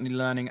 I'm certainly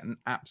learning an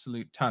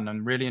absolute ton.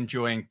 I'm really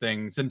enjoying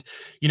things, and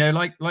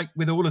like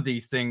with all of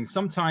these things,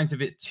 sometimes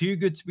if it's too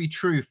good to be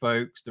true,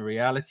 folks, the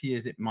reality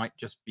is it might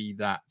just be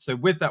that. So,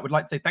 with that, we'd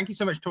like to say thank you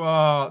so much to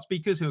our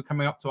speakers who are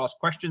coming up to ask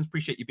questions.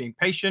 Appreciate you being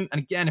patient. And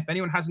again, if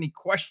anyone has any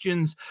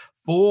questions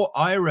for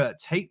Ira,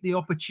 take the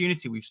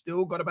opportunity. We've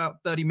still got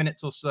about 30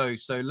 minutes or so,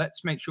 so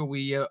let's make sure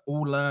we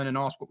all learn and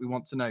ask what we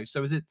want to know.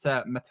 So is it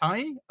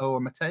Matai or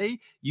Matei?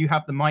 You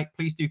have the mic.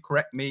 Please do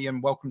correct me,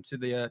 and welcome to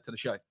the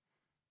show.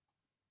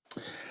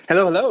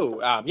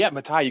 Hello. Yeah,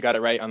 Matai, you got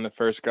it right on the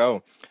first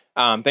go.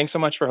 Thanks so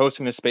much for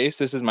hosting this space.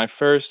 This is my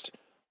first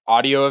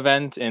audio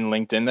event in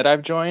LinkedIn that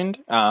I've joined.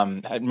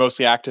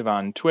 Mostly active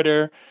on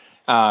Twitter,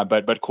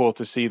 but cool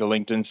to see the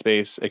LinkedIn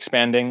space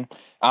expanding.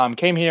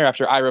 Came here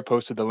after Ira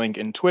posted the link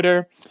in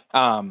Twitter.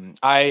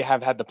 I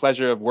have had the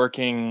pleasure of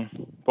working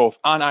both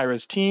on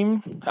Ira's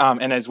team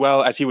and as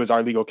well as he was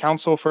our legal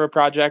counsel for a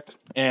project,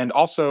 and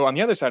also on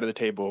the other side of the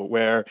table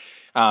where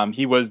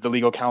he was the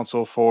legal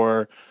counsel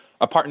for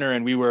a partner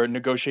and we were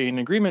negotiating an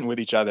agreement with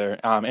each other.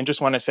 And just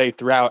want to say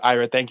throughout,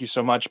 Ira, thank you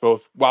so much,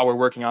 both while we're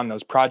working on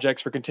those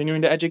projects for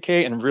continuing to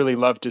educate, and really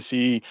love to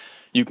see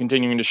you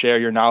continuing to share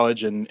your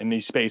knowledge in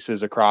these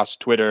spaces across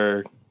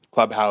Twitter,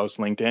 Clubhouse,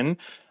 LinkedIn.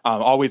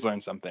 Always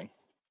learn something.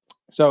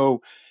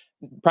 So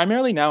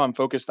primarily now I'm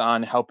focused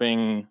on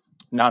helping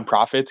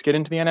nonprofits get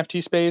into the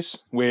NFT space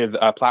with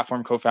a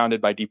platform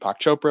co-founded by Deepak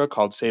Chopra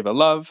called Save a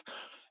Love.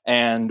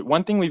 And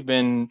one thing we've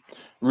been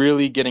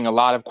really getting a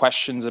lot of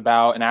questions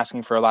about and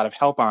asking for a lot of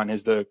help on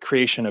is the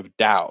creation of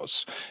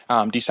DAOs,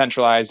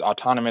 decentralized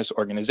autonomous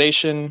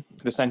organization,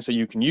 the sense that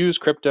you can use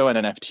crypto and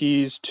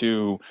NFTs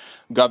to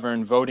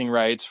govern voting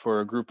rights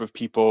for a group of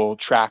people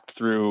tracked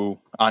through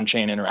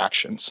on-chain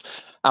interactions.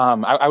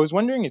 I was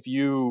wondering if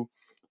you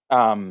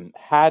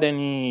had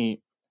any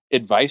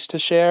advice to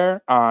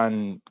share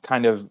on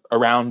kind of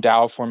around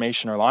DAO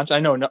formation or launch? I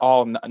know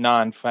all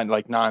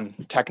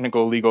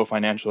non-technical legal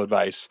financial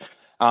advice,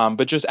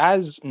 but just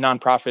as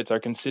nonprofits are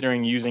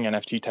considering using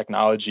NFT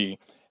technology,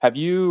 have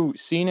you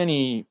seen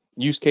any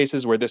use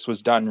cases where this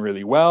was done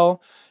really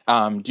well?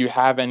 Do you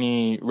have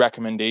any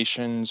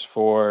recommendations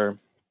for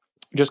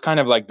just kind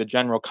of like the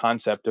general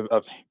concept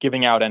of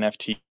giving out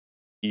NFTs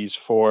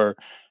for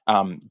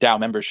DAO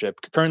membership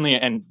currently?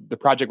 And the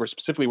project we're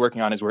specifically working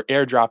on is we're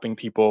airdropping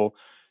people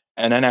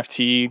an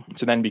NFT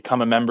to then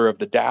become a member of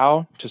the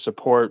DAO to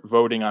support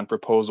voting on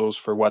proposals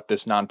for what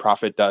this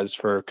nonprofit does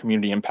for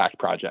community impact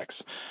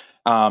projects.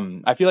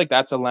 I feel like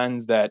that's a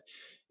lens that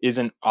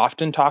isn't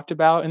often talked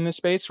about in this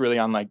space, really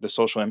on like the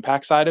social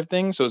impact side of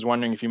things. So I was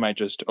wondering if you might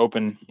just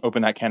open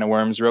that can of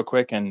worms real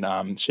quick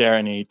and share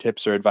any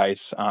tips or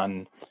advice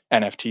on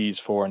NFTs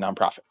for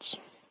nonprofits.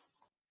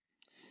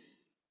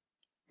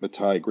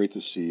 Matai, great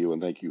to see you,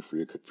 and thank you for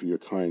your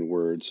kind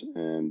words.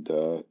 And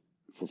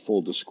for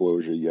full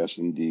disclosure, yes,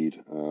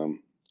 indeed,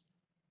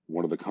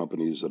 one of the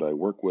companies that I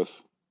work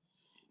with,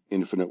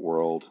 Infinite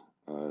World,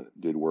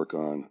 did work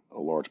on a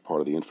large part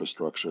of the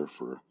infrastructure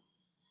for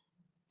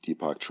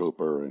Deepak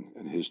Chopra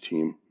and his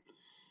team,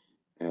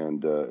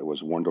 and it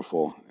was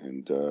wonderful.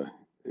 And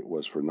it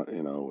was for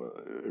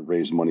it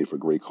raised money for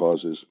great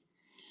causes.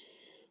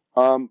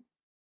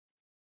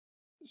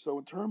 So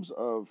in terms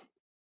of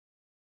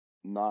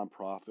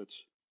nonprofits,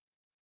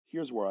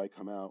 here's where I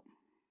come out.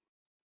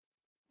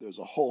 There's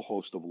a whole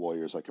host of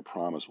lawyers I could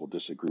promise will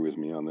disagree with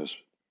me on this,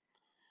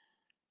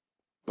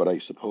 but I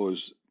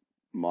suppose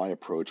my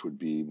approach would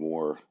be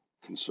more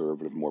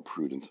conservative, more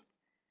prudent.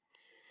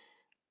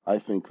 I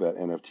think that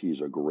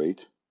NFTs are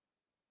great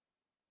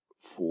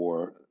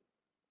for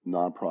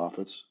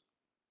nonprofits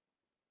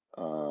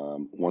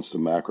once the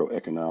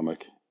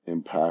macroeconomic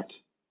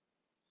impact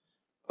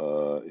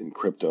in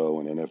crypto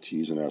and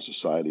NFTs in our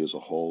society as a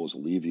whole is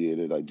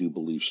alleviated. I do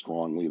believe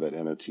strongly that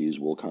NFTs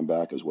will come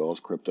back as well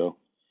as crypto.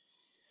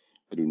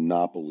 I do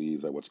not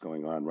believe that what's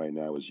going on right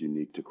now is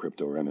unique to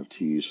crypto or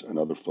NFTs, and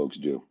other folks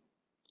do.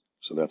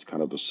 So that's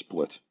kind of the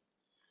split.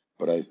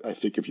 But I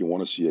think if you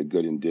want to see a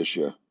good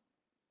indicia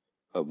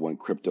of when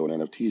crypto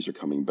and NFTs are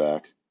coming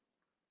back,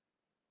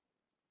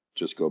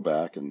 just go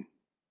back and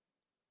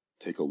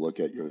take a look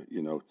at your,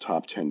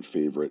 top 10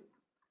 favorite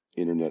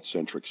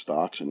internet-centric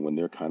stocks, and when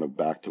they're kind of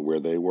back to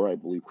where they were, I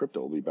believe crypto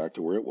will be back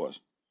to where it was.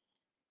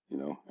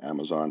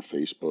 Amazon,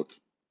 Facebook,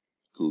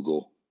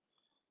 Google.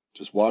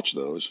 Just watch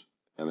those,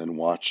 and then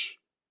watch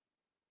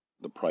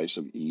the price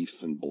of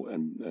ETH and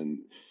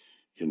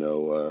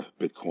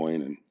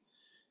Bitcoin, and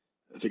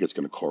I think it's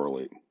going to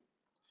correlate.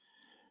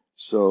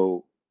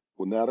 So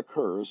when that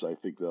occurs, I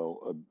think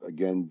there'll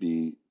again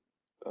be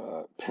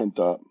pent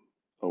up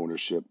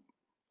ownership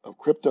of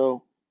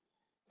crypto.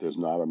 There's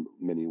not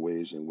many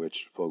ways in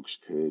which folks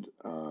could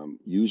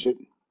use it.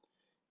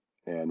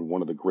 And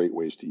one of the great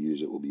ways to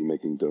use it will be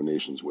making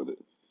donations with it.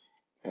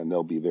 And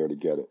they'll be there to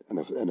get it. And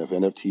if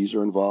NFTs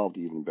are involved,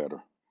 even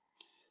better.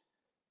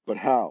 But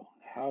how?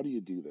 How do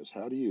you do this?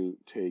 How do you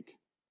take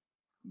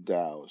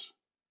DAOs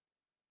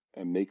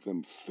and make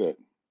them fit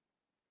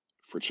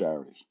for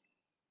charities?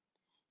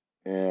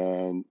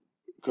 And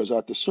because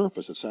at the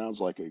surface, it sounds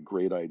like a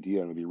great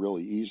idea and it'd be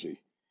really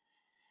easy.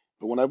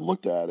 But when I've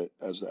looked at it,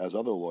 as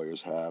other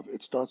lawyers have,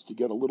 it starts to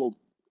get a little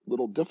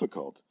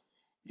difficult.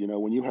 You know,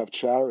 when you have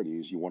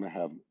charities, you want to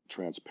have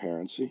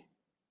transparency.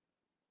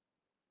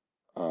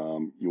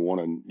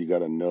 You got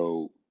to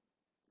know,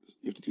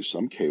 you have to do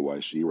some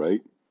KYC,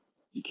 right?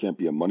 You can't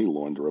be a money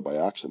launderer by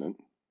accident.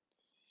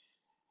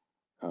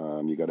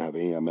 You got to have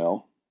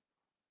AML.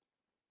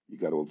 You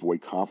got to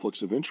avoid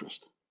conflicts of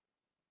interest.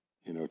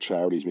 You know,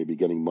 charities may be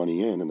getting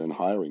money in and then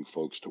hiring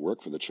folks to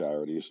work for the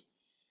charities.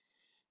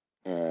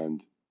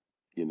 And,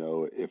 you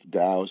know, if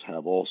DAOs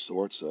have all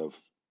sorts of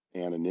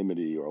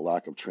anonymity or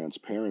lack of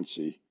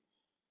transparency,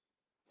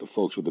 the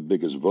folks with the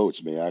biggest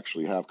votes may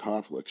actually have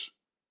conflicts.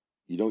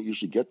 You don't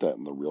usually get that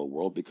in the real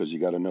world because you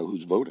got to know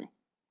who's voting.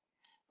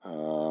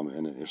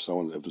 And if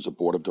there's a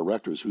board of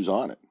directors, who's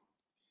on it?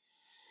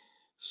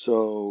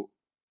 So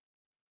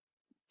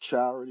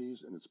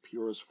charities in its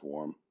purest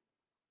form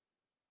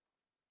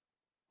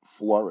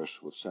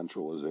flourish with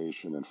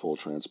centralization and full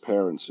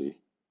transparency.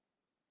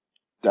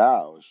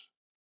 DAOs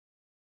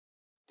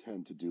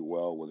tend to do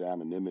well with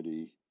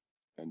anonymity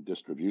and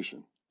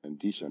distribution and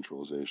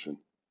decentralization.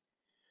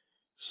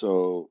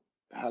 So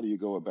how do you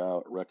go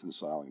about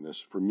reconciling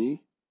this? For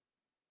me,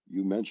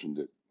 you mentioned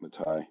it,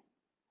 Matai.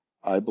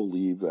 I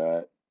believe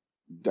that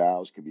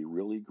DAOs can be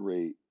really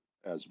great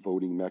as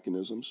voting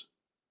mechanisms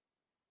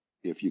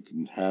if you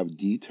can have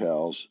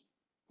details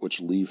which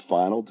leave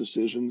final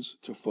decisions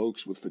to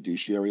folks with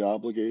fiduciary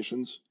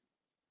obligations.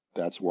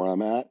 That's where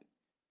I'm at.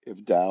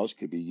 If DAOs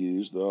could be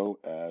used, though,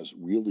 as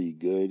really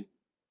good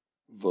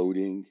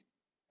voting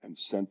and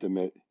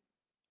sentiment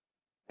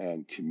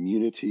and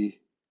community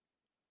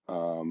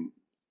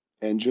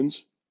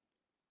engines,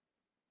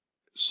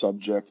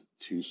 subject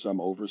to some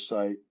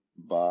oversight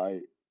by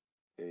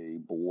a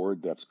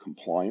board that's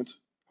compliant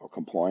or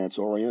compliance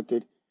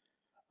oriented,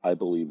 I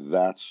believe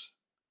that's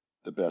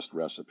the best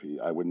recipe.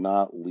 I would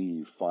not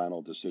leave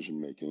final decision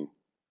making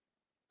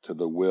to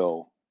the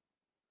will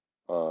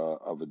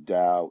of a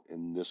DAO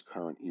in this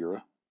current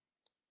era.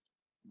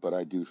 But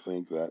I do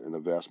think that in the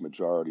vast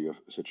majority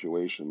of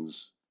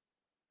situations,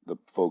 the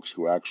folks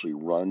who actually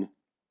run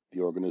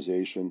the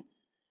organization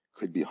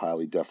could be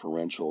highly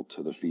deferential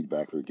to the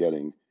feedback they're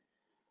getting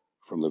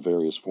from the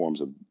various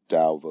forms of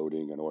DAO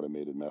voting and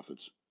automated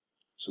methods.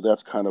 So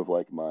that's kind of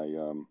like my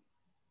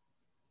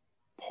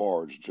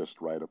PARGE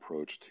just right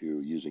approach to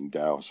using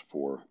DAOs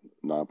for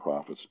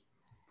nonprofits.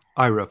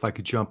 Ira, if I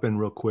could jump in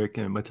real quick,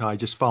 and Matai,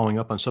 just following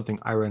up on something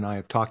Ira and I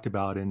have talked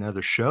about in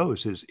other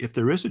shows, is if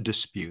there is a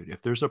dispute,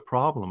 if there's a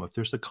problem, if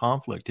there's a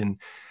conflict, and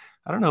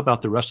I don't know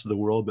about the rest of the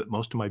world, but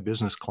most of my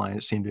business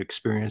clients seem to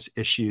experience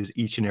issues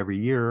each and every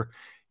year.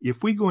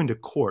 If we go into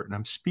court, and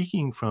I'm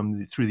speaking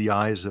through the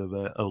eyes of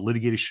a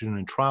litigation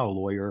and trial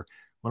lawyer,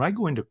 when I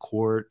go into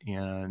court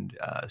and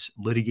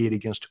litigate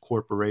against a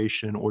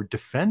corporation or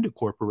defend a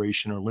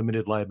corporation or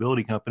limited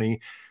liability company,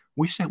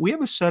 we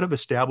have a set of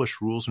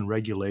established rules and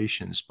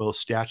regulations, both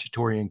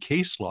statutory and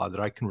case law, that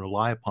I can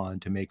rely upon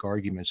to make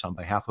arguments on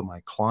behalf of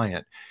my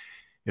client.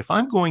 If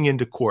I'm going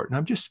into court, and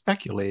I'm just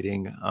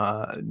speculating,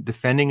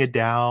 defending a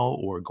DAO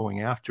or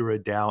going after a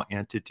DAO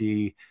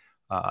entity,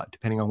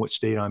 depending on what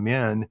state I'm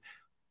in,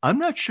 I'm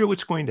not sure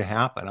what's going to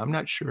happen. I'm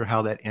not sure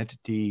how that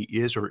entity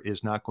is or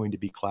is not going to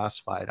be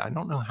classified. I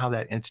don't know how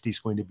that entity is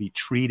going to be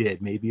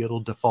treated. Maybe it'll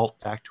default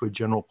back to a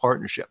general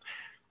partnership.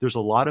 There's a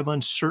lot of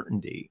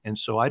uncertainty. And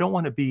so I don't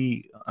want to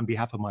be, on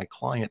behalf of my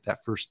client,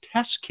 that first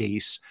test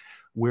case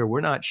where we're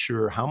not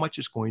sure how much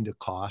it's going to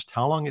cost,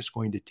 how long it's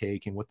going to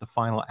take, and what the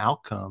final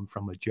outcome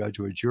from a judge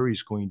or a jury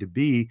is going to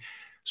be.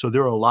 So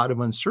there are a lot of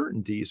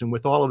uncertainties. And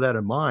with all of that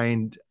in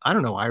mind, I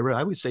don't know, Ira,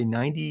 I would say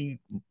 99%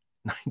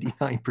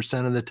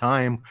 of the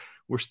time,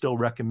 we're still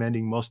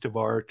recommending most of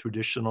our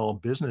traditional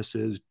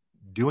businesses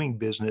doing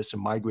business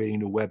and migrating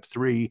to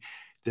Web3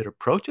 that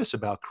approach us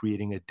about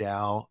creating a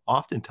DAO.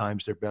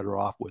 Oftentimes, they're better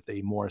off with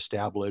a more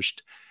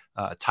established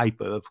type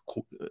of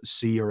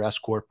C or S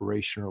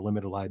corporation or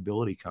limited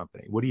liability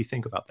company. What do you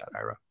think about that,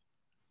 Ira?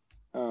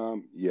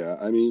 Yeah,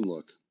 I mean,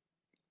 look,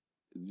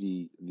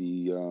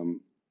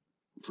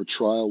 for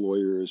trial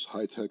lawyers,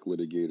 high-tech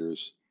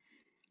litigators,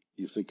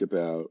 you think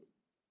about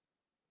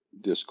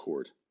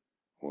Discord.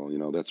 Well, you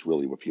know, that's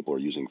really what people are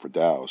using for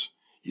DAOs.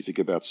 You think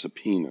about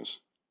subpoenas.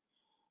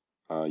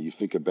 You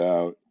think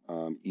about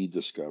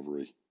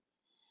e-discovery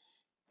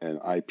and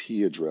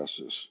IP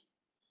addresses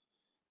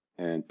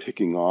and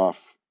picking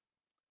off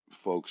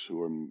folks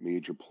who are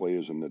major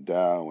players in the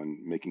DAO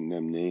and making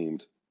them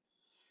named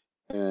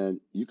and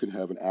you can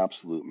have an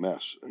absolute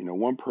mess.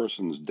 One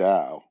person's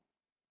DAO,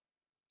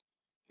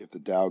 if the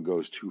DAO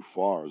goes too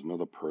far, is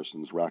another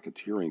person's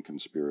racketeering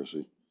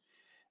conspiracy.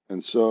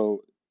 And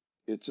so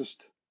it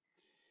just,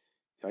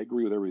 I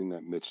agree with everything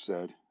that Mitch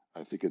said.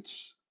 I think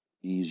it's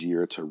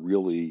easier to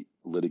really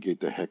litigate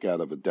the heck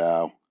out of a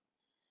DAO.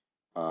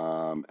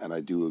 And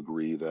I do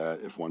agree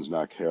that if one's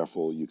not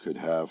careful, you could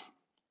have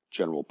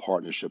general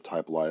partnership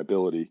type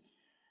liability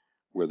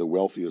where the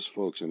wealthiest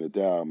folks in a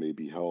DAO may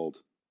be held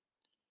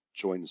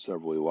joint and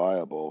severally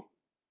liable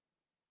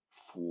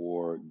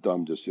for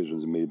dumb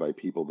decisions made by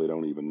people they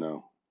don't even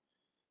know,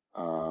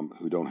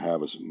 who don't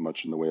have as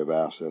much in the way of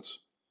assets.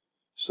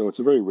 So it's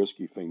a very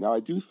risky thing. Now,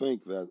 I do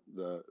think that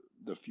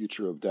the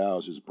future of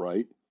DAOs is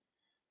bright,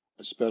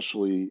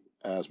 especially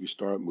as we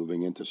start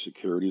moving into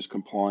securities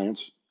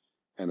compliance.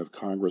 And if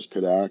Congress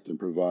could act and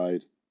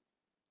provide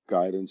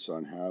guidance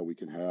on how we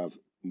can have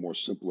more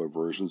simpler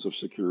versions of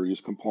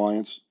securities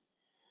compliance,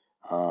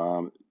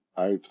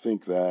 I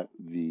think that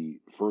the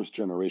first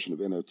generation of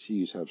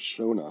NFTs have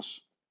shown us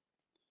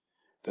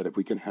that if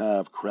we can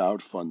have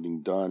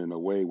crowdfunding done in a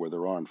way where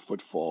there aren't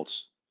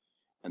footfalls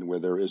and where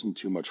there isn't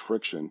too much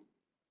friction,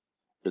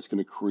 it's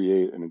going to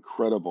create an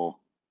incredible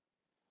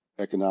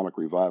economic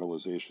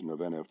revitalization of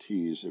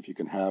NFTs if you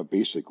can have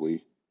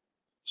basically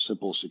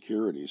simple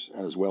securities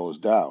as well as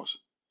DAOs.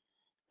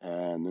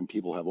 And then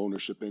people have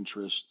ownership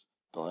interest,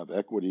 they'll have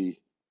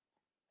equity,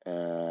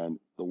 and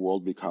the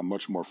world become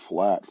much more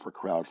flat for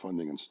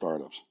crowdfunding and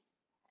startups.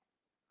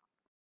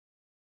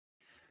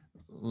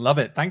 Love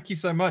it. Thank you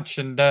so much.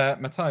 And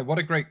Matai, what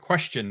a great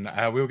question.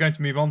 We were going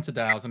to move on to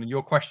DAOs, and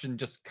your question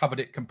just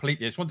covered it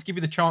completely. I just want to give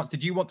you the chance.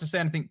 Did you want to say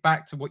anything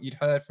back to what you'd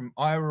heard from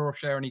Ira or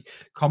share any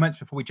comments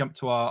before we jump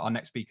to our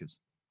next speakers?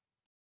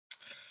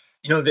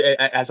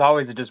 As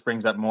always, it just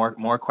brings up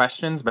more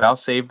questions, but I'll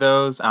save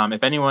those.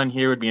 If anyone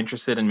here would be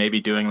interested in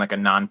maybe doing like a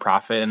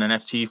nonprofit and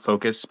NFT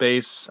focus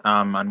space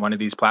on one of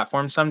these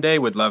platforms someday,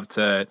 would love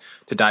to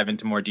dive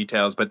into more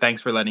details. But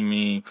thanks for letting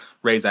me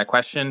raise that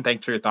question.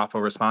 Thanks for your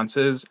thoughtful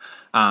responses.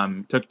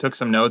 Took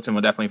some notes, and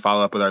we'll definitely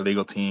follow up with our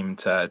legal team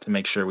to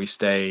make sure we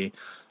stay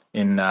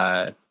in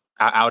out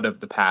of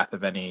the path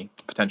of any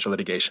potential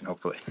litigation,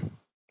 hopefully.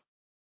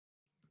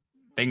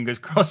 Fingers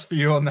crossed for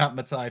you on that,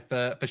 Matai,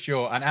 for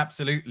sure. And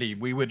absolutely,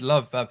 we would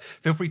love,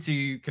 feel free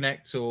to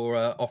connect or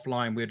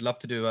offline. We'd love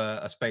to do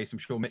a space. I'm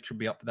sure Mitch will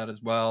be up for that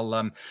as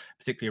well,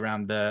 particularly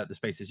around the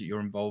spaces that you're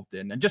involved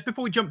in. And just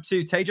before we jump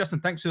to Tejas,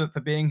 and thanks for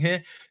being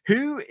here,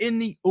 who in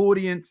the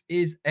audience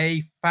is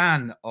a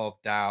fan of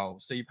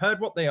DAO? So you've heard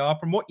what they are.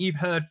 From what you've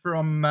heard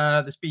from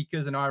the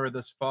speakers and Ira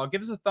thus far,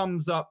 give us a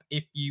thumbs up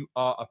if you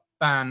are a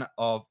fan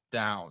of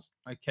DAOs.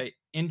 Okay,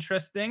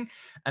 interesting.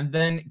 And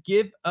then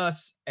give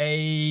us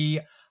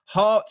a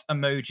heart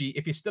emoji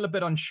if you're still a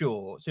bit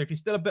unsure. So if you're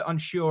still a bit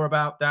unsure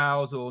about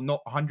DAOs or not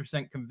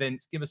 100%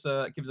 convinced, give us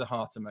a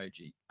heart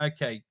emoji.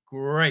 Okay,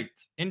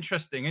 great.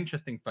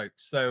 Interesting,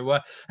 folks. So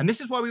and this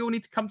is why we all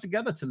need to come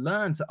together to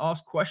learn, to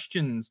ask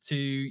questions,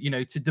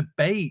 to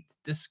debate,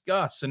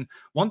 discuss. And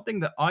one thing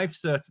that I've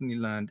certainly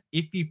learned,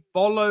 if you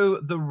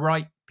follow the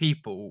right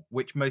people,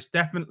 which most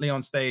definitely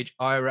on stage,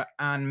 Ira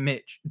and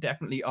Mitch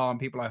definitely are, and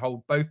people I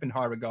hold both in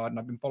high regard, and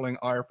I've been following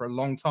Ira for a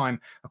long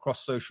time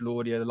across social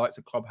audio, the likes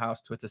of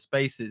Clubhouse, Twitter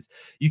Spaces,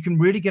 you can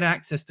really get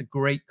access to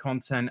great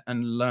content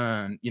and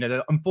learn.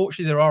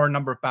 Unfortunately, there are a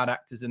number of bad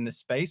actors in this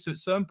space, so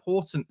it's so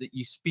important that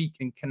you speak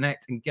and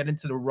connect and get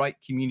into the right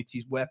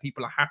communities where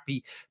people are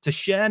happy to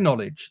share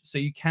knowledge so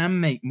you can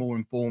make more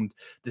informed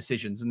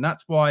decisions. And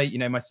that's why,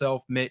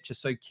 myself, Mitch, are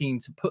so keen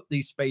to put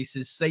these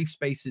spaces, safe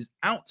spaces,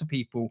 out to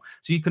people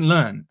so you can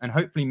learn and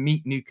hopefully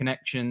meet new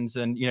connections,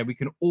 and we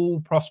can all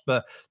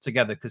prosper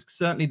together, because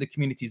certainly the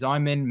communities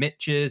I'm in,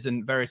 Mitch's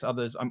and various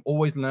others, I'm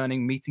always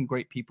learning, meeting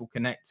great people,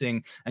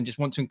 connecting, and just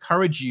want to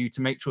encourage you to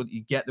make sure that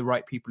you get the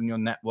right people in your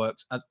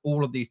networks as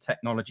all of these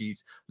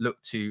technologies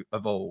look to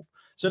evolve.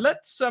 So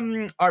let's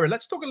Ira,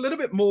 let's talk a little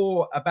bit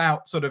more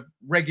about sort of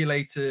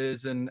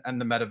regulators and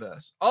the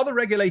metaverse. Are the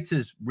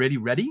regulators really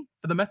ready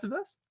for the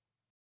metaverse?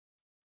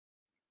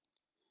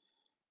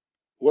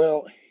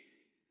 Well,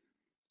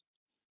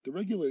 the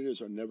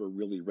regulators are never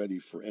really ready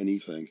for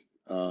anything,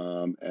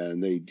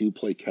 and they do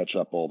play catch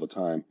up all the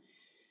time.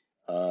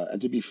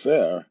 And to be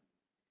fair,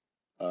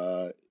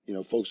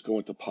 folks go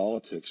into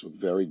politics with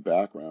varied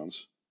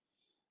backgrounds.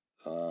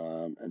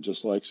 And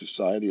just like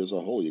society as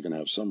a whole, you're going to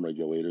have some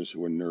regulators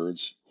who are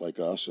nerds like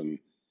us, and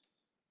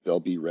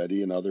they'll be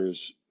ready, and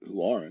others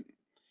who aren't.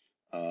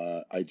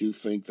 I do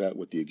think that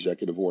with the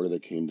executive order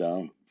that came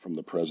down from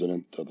the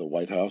president of the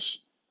White House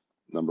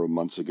a number of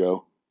months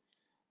ago,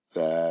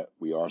 that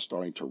we are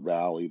starting to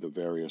rally the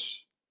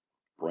various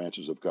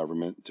branches of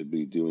government to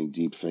be doing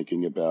deep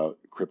thinking about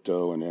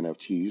crypto and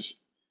NFTs.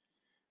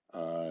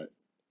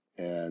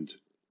 And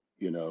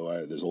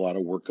there's a lot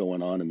of work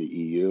going on in the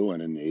EU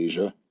and in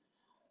Asia.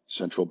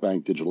 Central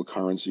bank digital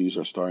currencies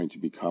are starting to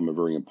become a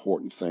very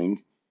important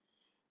thing.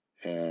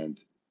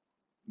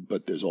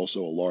 But there's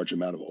also a large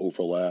amount of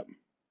overlap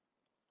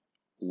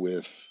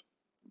with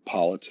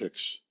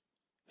politics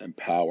and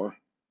power.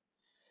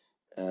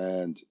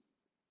 And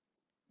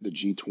the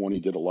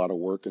G20 did a lot of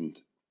work in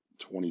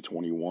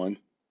 2021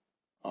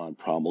 on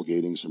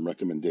promulgating some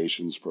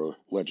recommendations for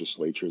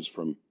legislatures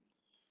from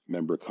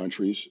member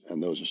countries,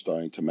 and those are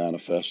starting to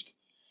manifest.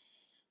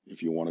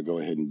 If you want to go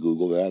ahead and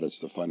Google that, it's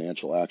the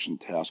Financial Action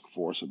Task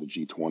Force of the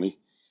G20,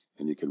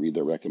 and you can read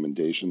their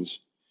recommendations.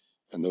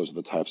 And those are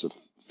the types of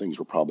things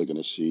we're probably going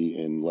to see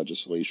in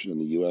legislation in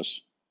the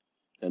US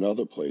and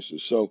other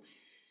places. So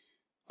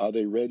are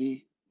they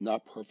ready?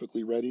 Not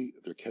perfectly ready.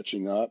 They're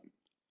catching up,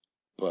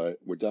 but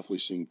we're definitely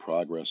seeing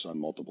progress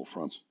on multiple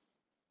fronts.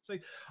 So,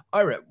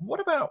 Ira, what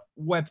about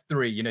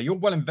Web3? You're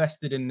well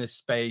invested in this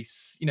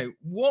space.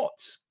 What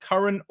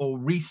current or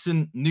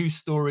recent news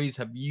stories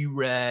have you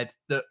read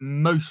that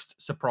most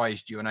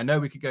surprised you? And I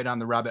know we could go down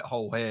the rabbit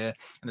hole here, and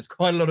there's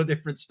quite a lot of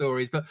different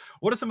stories, but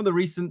what are some of the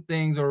recent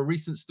things or a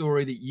recent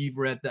story that you've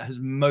read that has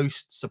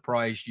most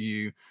surprised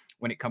you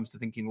when it comes to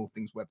thinking all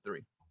things Web3?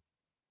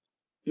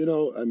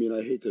 I mean,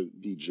 I hate to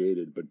be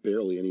jaded, but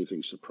barely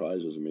anything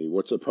surprises me.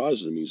 What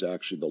surprises me is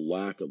actually the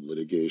lack of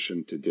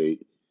litigation to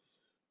date.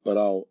 But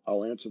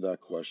I'll answer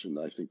that question,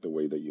 I think, the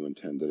way that you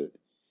intended it.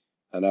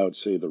 And I would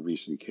say the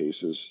recent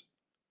cases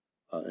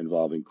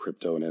involving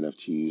crypto and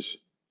NFTs,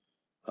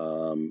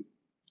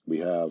 we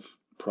have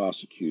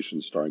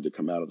prosecutions starting to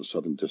come out of the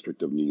Southern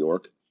District of New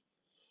York,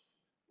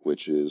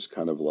 which is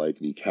kind of like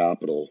the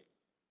capital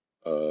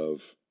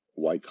of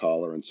white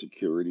collar and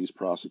securities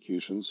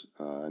prosecutions.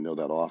 I know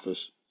that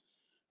office.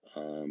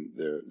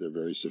 They're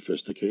very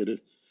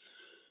sophisticated,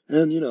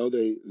 and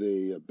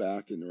they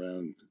back in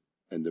around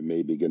end of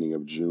May, beginning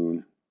of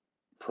June,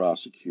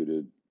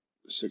 prosecuted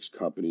 6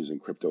 companies in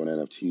crypto and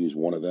NFTs.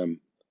 One of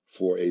them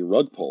for a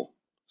rug pull.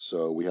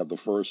 So we have the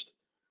first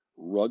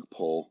rug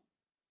pull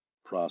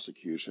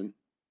prosecution.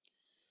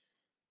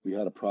 We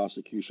had a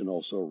prosecution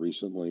also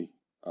recently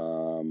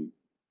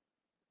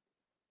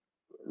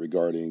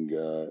regarding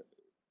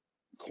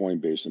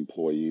Coinbase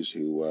employees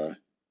who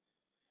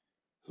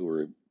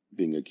were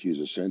being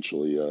accused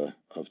essentially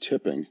of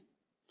tipping.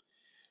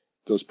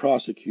 Those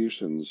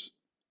prosecutions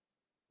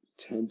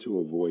tend to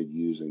avoid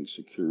using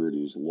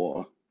securities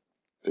law.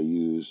 They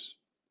use,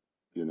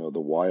 the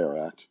Wire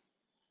Act,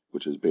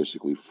 which is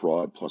basically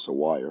fraud plus a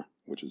wire,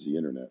 which is the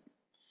internet.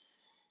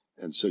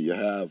 And so you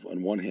have,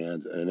 on one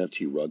hand, an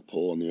NFT rug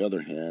pull, on the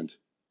other hand,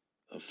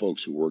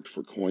 folks who worked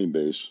for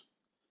Coinbase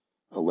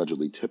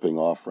allegedly tipping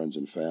off friends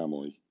and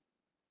family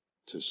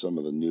to some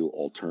of the new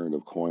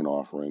alternative coin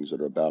offerings that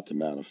are about to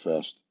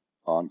manifest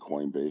on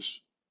Coinbase.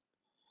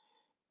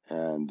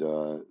 And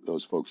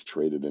those folks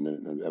traded in it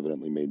and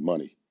evidently made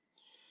money.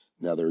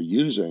 Now they're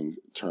using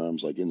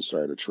terms like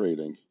insider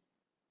trading,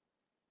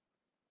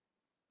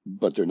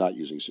 but they're not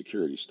using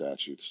security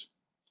statutes.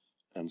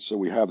 And so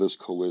we have this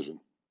collision.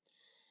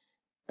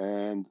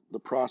 And the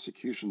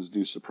prosecutions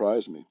do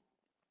surprise me,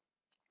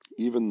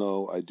 even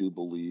though I do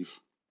believe,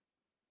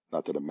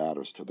 not that it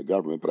matters to the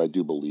government, but I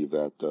do believe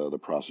that the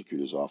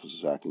prosecutor's office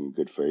is acting in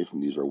good faith,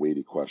 and these are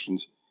weighty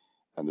questions.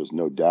 And there's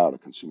no doubt a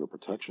consumer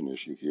protection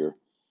issue here.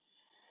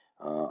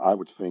 I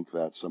would think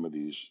that some of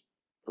these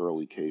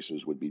early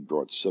cases would be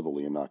brought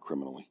civilly and not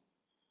criminally,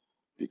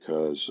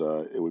 because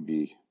it would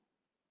be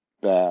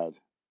bad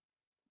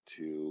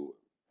to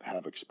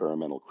have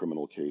experimental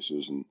criminal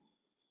cases and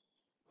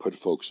put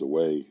folks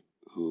away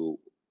who,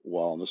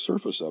 while on the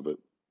surface of it,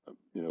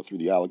 through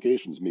the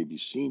allegations, may be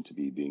seen to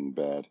be being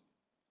bad.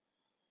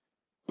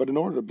 But in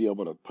order to be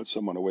able to put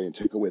someone away and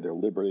take away their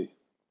liberty,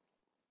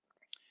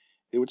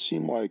 it would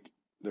seem like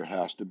there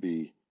has to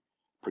be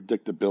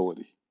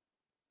predictability.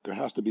 There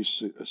has to be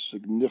a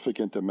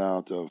significant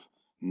amount of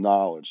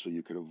knowledge so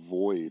you could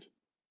avoid,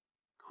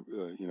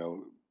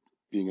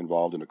 being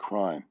involved in a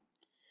crime.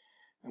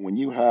 And when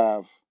you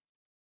have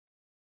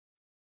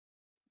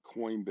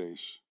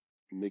Coinbase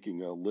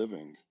making a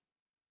living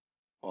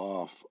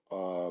off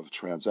of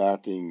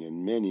transacting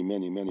in many,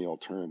 many, many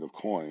alternative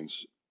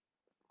coins,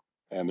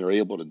 and they're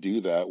able to do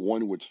that,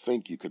 one would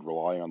think you could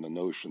rely on the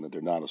notion that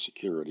they're not a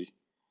security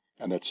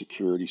and that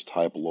securities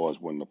type laws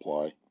wouldn't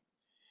apply.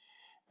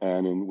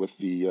 And with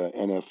the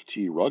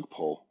NFT rug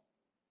pull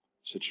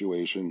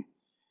situation,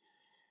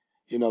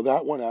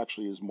 that one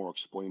actually is more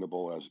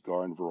explainable as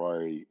garden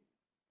variety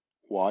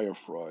wire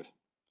fraud.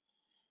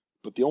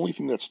 But the only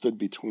thing that stood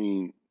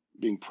between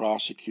being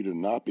prosecuted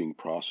and not being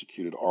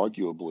prosecuted,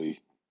 arguably,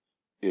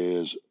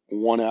 is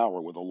 1 hour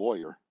with a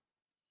lawyer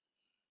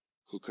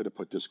who could have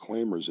put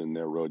disclaimers in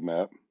their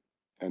roadmap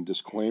and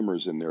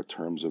disclaimers in their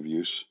terms of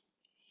use,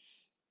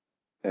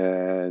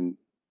 and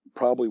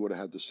probably would have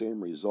had the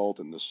same result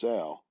in the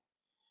sale.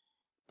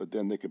 But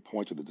then they could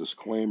point to the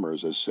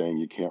disclaimers as saying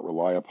you can't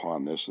rely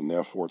upon this, and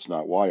therefore it's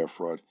not wire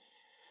fraud.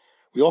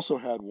 We also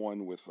had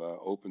one with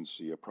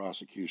OpenSea, a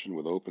prosecution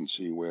with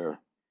OpenSea, where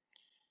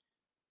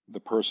the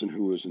person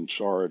who was in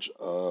charge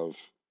of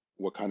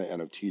what kind of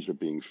NFTs are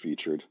being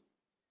featured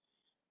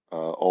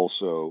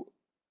also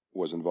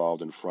was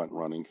involved in front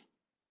running.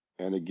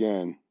 And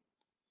again,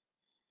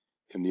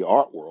 in the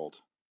art world,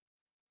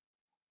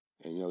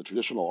 and the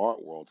traditional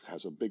art world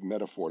has a big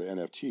metaphor to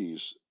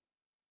NFTs.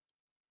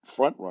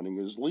 Front running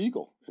is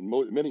legal in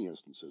many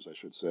instances, I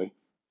should say.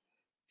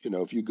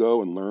 if you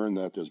go and learn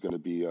that there's going to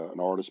be an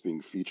artist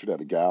being featured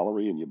at a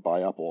gallery and you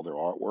buy up all their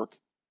artwork,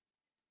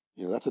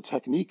 that's a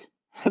technique.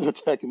 That's a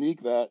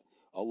technique that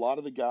a lot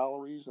of the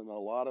galleries and a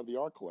lot of the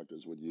art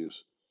collectors would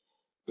use.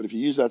 But if you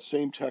use that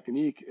same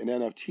technique in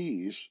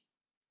NFTs,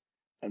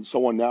 and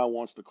someone now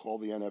wants to call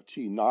the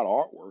NFT not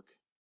artwork,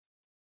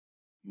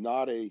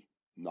 not a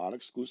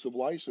non-exclusive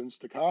license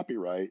to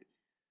copyright,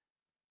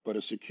 but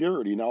a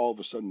security, now all of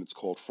a sudden it's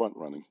called front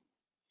running.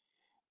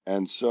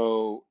 And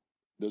so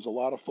there's a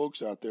lot of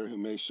folks out there who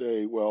may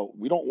say, well,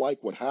 we don't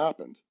like what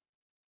happened,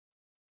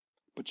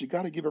 but you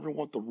got to give everyone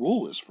what the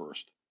rule is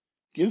first.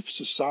 Give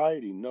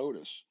society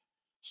notice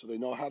so they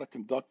know how to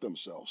conduct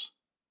themselves.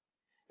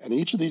 And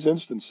each of these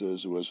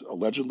instances was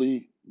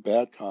allegedly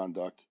bad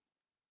conduct,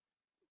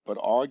 but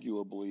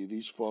arguably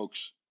these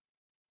folks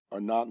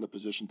are not in the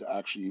position to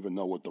actually even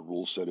know what the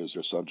rule set is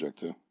they're subject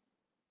to.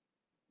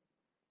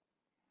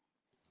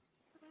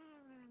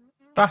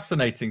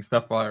 Fascinating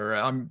stuff, Ira.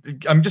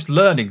 I'm just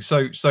learning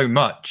so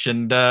much,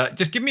 and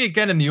just give me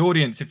again in the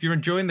audience if you're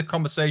enjoying the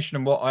conversation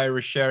and what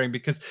Ira's sharing,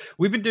 because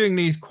we've been doing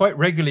these quite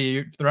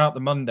regularly throughout the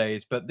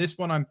Mondays, but this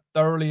one I'm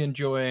thoroughly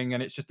enjoying,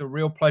 and it's just a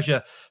real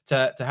pleasure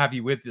to have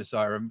you with us,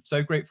 Ira. I'm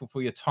so grateful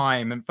for your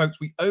time. And folks,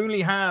 we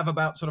only have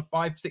about sort of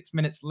 5-6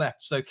 minutes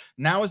left, so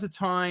now is the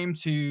time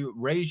to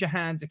raise your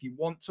hands if you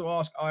want to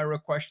ask Ira a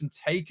question.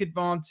 Take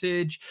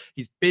advantage.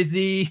 He's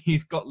busy.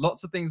 He's got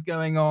lots of things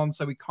going on,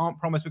 so we can't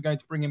promise we're going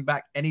to bring him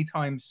back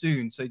anytime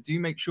soon. So do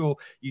make sure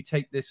you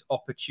take this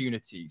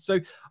opportunity. So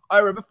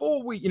Ira,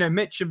 before we,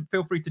 Mitch, and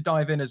feel free to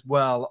dive in as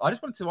well, I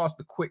just wanted to ask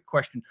the quick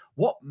question.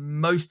 What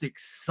most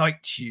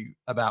excites you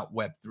about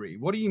Web3?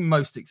 What are you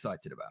most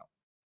excited about?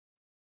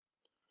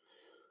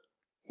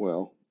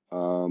 Well,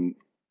 I'm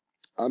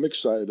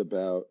excited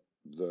about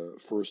the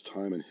first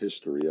time in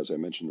history, as I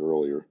mentioned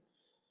earlier,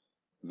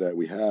 that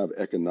we have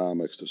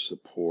economics to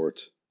support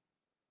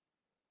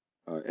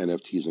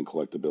NFTs and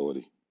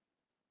collectability.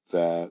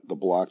 That the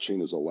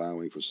blockchain is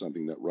allowing for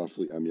something that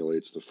roughly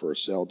emulates the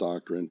first sale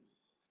doctrine,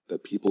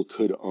 that people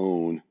could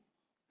own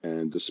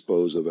and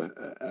dispose of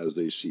as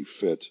they see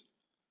fit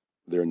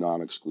their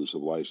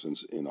non-exclusive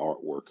license in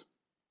artwork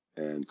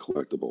and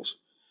collectibles.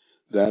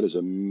 That is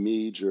a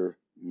major,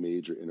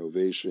 major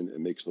innovation. It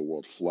makes the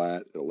world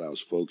flat. It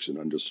allows folks in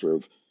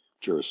underserved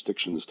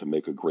jurisdictions to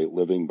make a great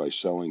living by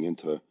selling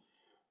into,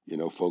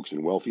 folks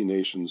in wealthy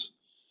nations.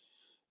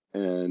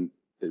 And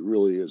it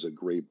really is a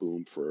great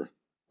boom for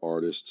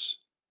artists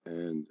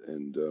and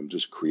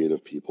just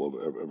creative people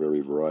of every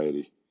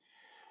variety.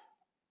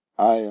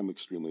 I am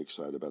extremely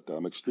excited about that.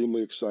 I'm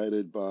extremely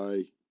excited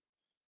by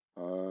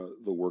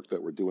the work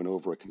that we're doing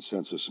over at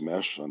Consensus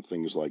Mesh on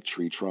things like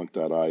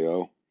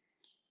treetrunk.io,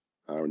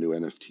 our new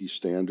NFT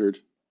standard,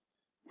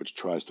 which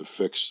tries to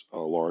fix a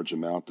large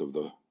amount of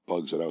the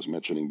bugs that I was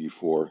mentioning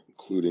before,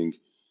 including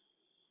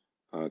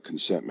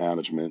consent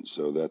management,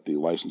 so that the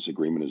license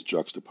agreement is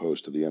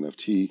juxtaposed to the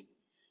NFT,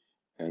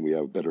 and we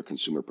have better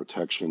consumer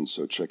protection.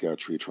 So check out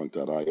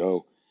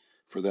treetrunk.io.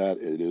 For that,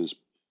 it is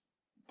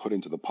put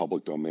into the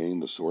public domain,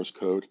 the source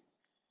code.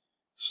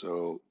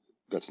 So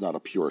that's not a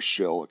pure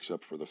shill,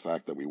 except for the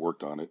fact that we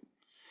worked on it.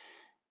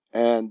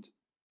 And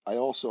I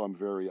also am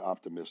very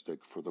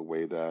optimistic for the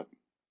way that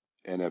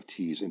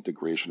NFTs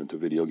integration into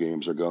video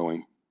games are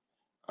going.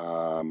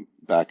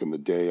 Back in the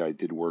day, I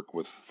did work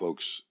with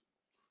folks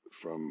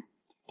from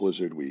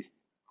Blizzard. We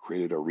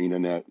created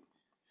ArenaNet,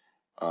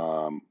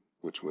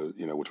 which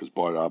was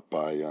bought up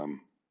by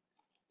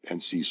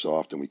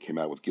NCSoft, and we came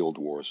out with Guild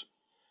Wars.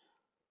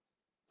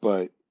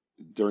 But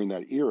during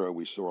that era,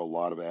 we saw a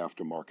lot of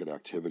aftermarket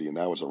activity, and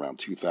that was around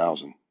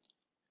 2000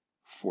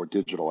 for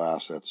digital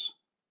assets.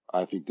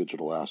 I think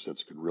digital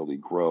assets could really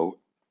grow,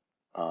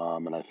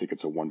 and I think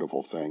it's a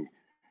wonderful thing.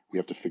 We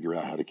have to figure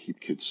out how to keep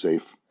kids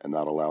safe and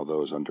not allow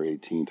those under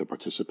 18 to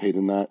participate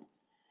in that.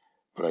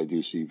 But I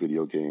do see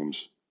video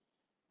games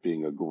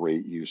being a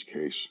great use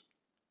case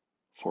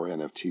for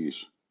NFTs.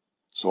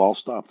 So I'll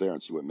stop there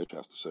and see what Mitch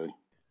has to say.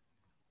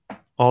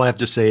 All I have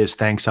to say is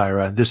thanks,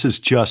 Ira. This has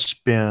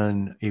just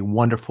been a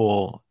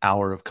wonderful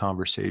hour of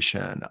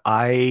conversation.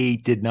 I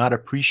did not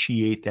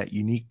appreciate that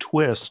unique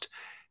twist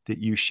that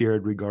you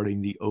shared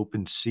regarding the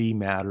OpenSea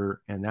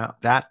matter. And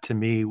that to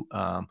me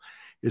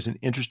is an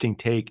interesting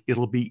take.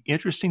 It'll be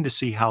interesting to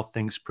see how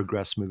things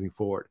progress moving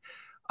forward.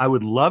 I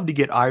would love to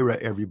get Ira,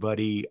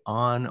 everybody,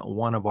 on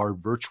one of our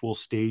virtual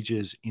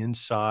stages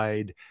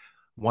inside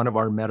one of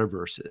our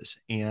metaverses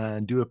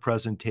and do a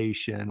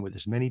presentation with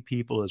as many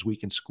people as we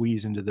can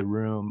squeeze into the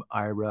room,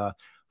 Ira,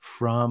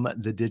 from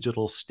the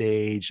digital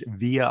stage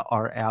via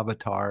our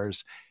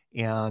avatars.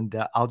 And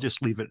I'll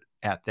just leave it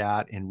at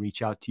that and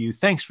reach out to you.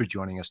 Thanks for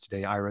joining us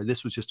today, Ira.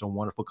 This was just a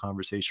wonderful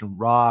conversation.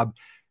 Rob,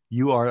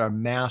 you are a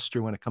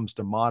master when it comes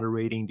to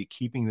moderating, to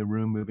keeping the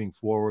room moving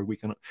forward.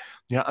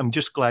 I'm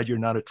just glad you're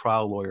not a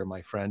trial lawyer,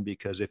 my friend,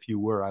 because if you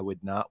were, I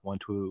would not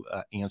want to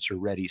answer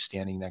ready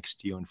standing next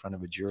to you in front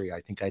of a jury.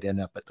 I think I'd end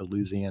up at the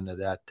losing end of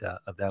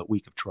that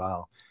week of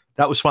trial.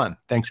 That was fun.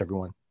 Thanks,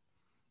 everyone.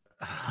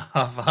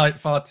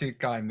 Far too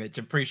kind, Mitch.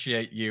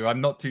 Appreciate you. I'm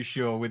not too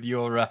sure with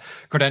your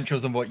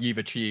credentials and what you've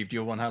achieved.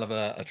 You're one hell of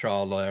a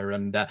trial lawyer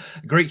and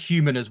great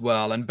human as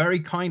well. And very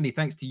kindly,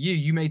 thanks to you,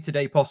 you made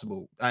today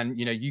possible. And,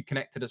 you know, you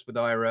connected us with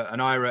Ira.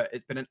 And Ira,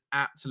 it's been an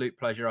absolute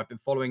pleasure. I've been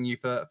following you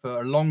for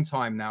a long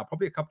time now,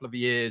 probably a couple of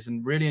years,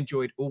 and really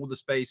enjoyed all the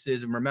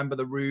spaces and remember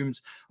the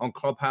rooms on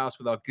Clubhouse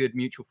with our good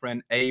mutual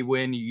friend,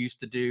 Awin, you used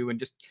to do, and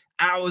just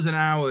hours and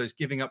hours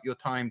giving up your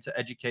time to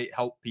educate,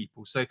 help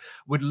people. So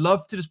would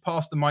love to just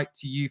pass the mic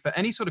to you for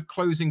any sort of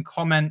closing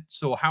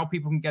comments or how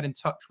people can get in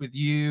touch with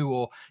you,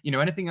 or, you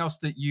know, anything else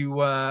that you,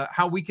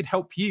 how we could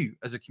help you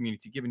as a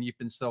community, given you've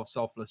been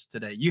selfless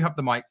today. You have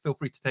the mic. Feel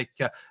free to take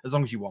as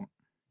long as you want.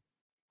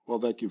 Well,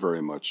 thank you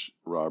very much,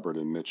 Robert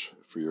and Mitch,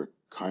 for your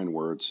kind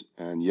words.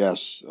 And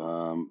yes,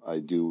 I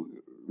do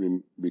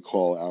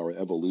recall our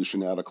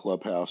evolution out of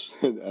Clubhouse,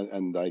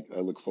 and I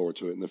look forward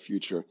to it in the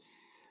future.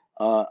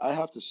 I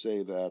have to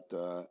say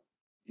that,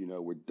 you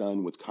know, we're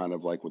done with kind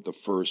of like with the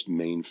first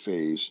main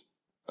phase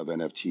of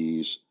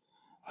NFTs.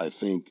 I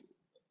think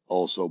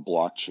also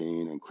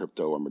blockchain and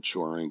crypto are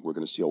maturing. We're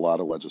going to see a lot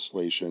of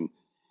legislation.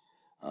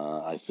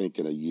 I think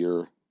in a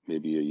year,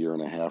 maybe a year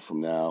and a half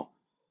from now,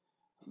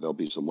 there'll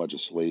be some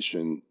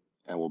legislation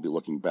and we'll be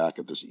looking back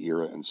at this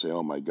era and say,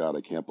 oh my God,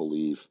 I can't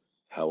believe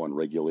how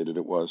unregulated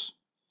it was.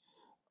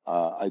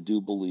 I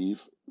do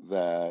believe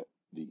that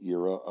the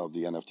era of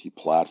the NFT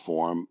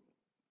platform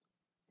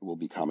will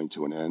be coming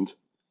to an end.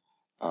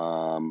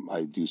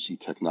 I do see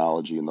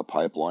technology in the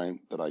pipeline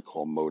that I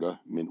call MOTA,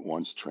 mint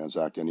once,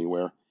 transact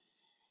anywhere,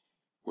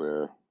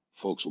 where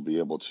folks will be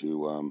able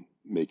to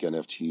make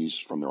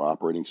NFTs from their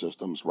operating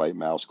systems, right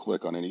mouse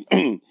click on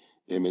any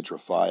image or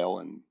file,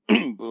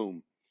 and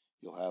boom,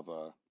 you'll have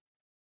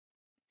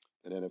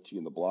an NFT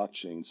in the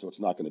blockchain. So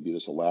it's not going to be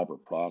this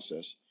elaborate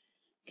process.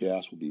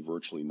 Gas will be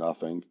virtually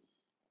nothing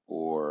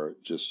or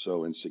just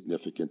so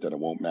insignificant that it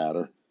won't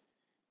matter.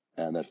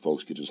 And that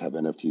folks could just have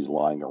NFTs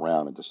lying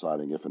around and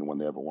deciding if and when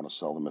they ever want to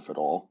sell them, if at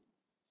all.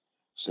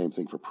 Same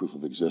thing for proof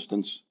of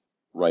existence.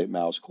 Right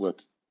mouse click,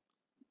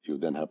 you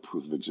then have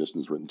proof of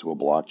existence written to a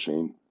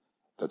blockchain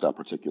that that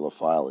particular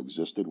file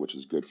existed, which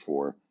is good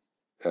for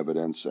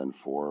evidence and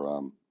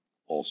for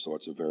all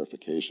sorts of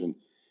verification.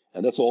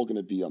 And that's all going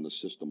to be on the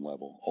system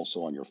level,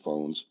 also on your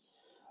phones.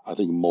 I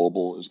think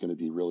mobile is going to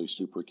be really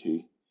super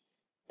key.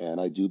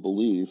 And I do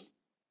believe,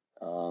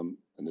 and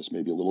this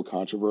may be a little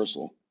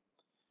controversial,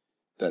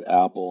 that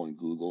Apple and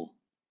Google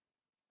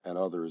and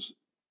others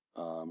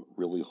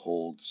really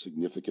hold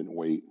significant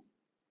weight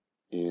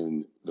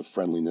in the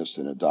friendliness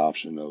and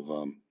adoption of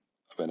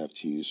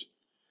NFTs.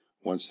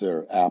 Once there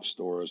are app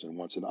stores and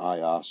once in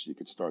iOS you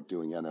could start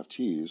doing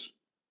NFTs,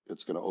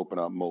 it's going to open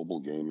up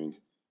mobile gaming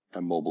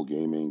and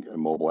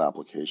mobile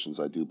applications.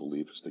 I do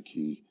believe is the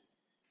key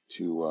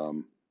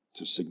to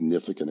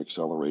significant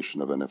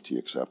acceleration of NFT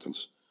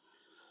acceptance.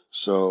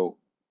 So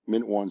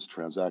mint ones,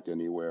 transact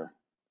anywhere.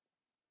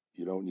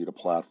 You don't need a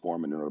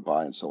platform in order to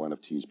buy and sell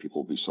NFTs.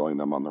 People will be selling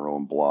them on their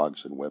own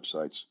blogs and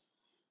websites.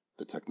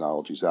 The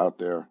technology's out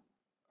there.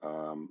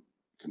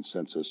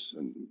 Consensus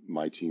and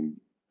my team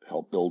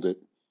helped build it.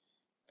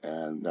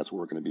 And that's what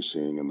we're going to be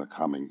seeing in the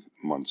coming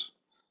months.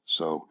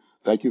 So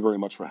thank you very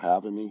much for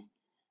having me.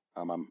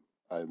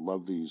 I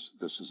love these.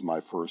 This is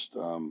my first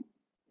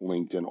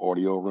LinkedIn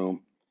audio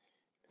room.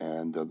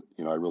 And,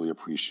 you know, I really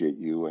appreciate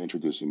you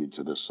introducing me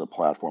to this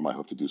platform. I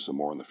hope to do some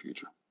more in the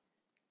future.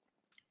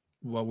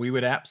 Well, we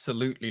would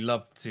absolutely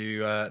love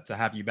to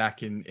have you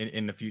back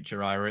in the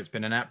future, Ira. It's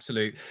been an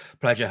absolute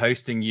pleasure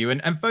hosting you.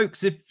 And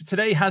folks, if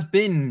today has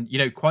been, you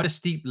know, quite a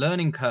steep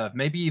learning curve,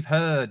 maybe you've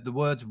heard the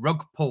words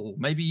rug pull,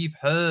 maybe you've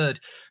heard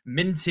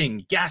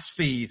minting, gas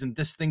fees, and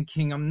just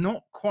thinking, I'm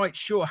not quite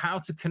sure how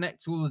to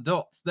connect all the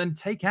dots, then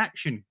take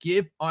action.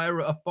 Give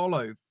Ira a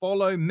follow.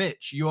 Follow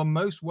Mitch. You are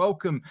most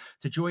welcome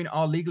to join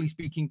our Legally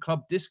Speaking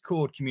Club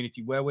Discord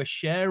community, where we're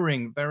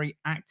sharing very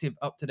active,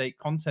 up-to-date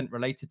content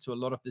related to a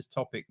lot of this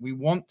topic. We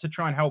want to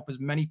try and help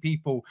as many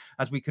people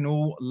as we can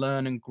all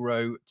learn and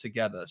grow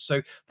together. So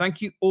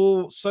thank you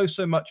all so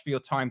much for your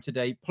time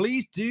today.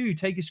 Please do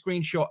take a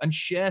screenshot and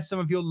share some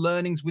of your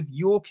learnings with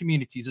your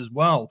communities as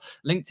well.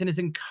 LinkedIn is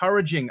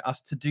encouraging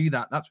us to do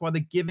that. That's why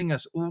they're giving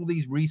us all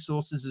these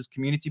resources as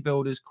community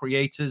builders,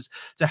 creators,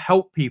 to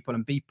help people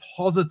and be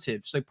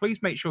positive. So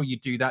please make sure you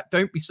do that.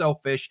 Don't be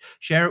selfish.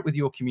 Share it with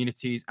your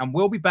communities. And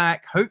we'll be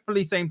back,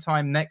 hopefully same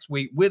time next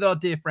week, with our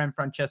dear friend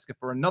Francesca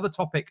for another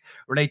topic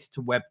related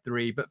to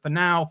Web3. But for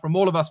now, from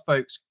all of us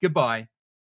folks, goodbye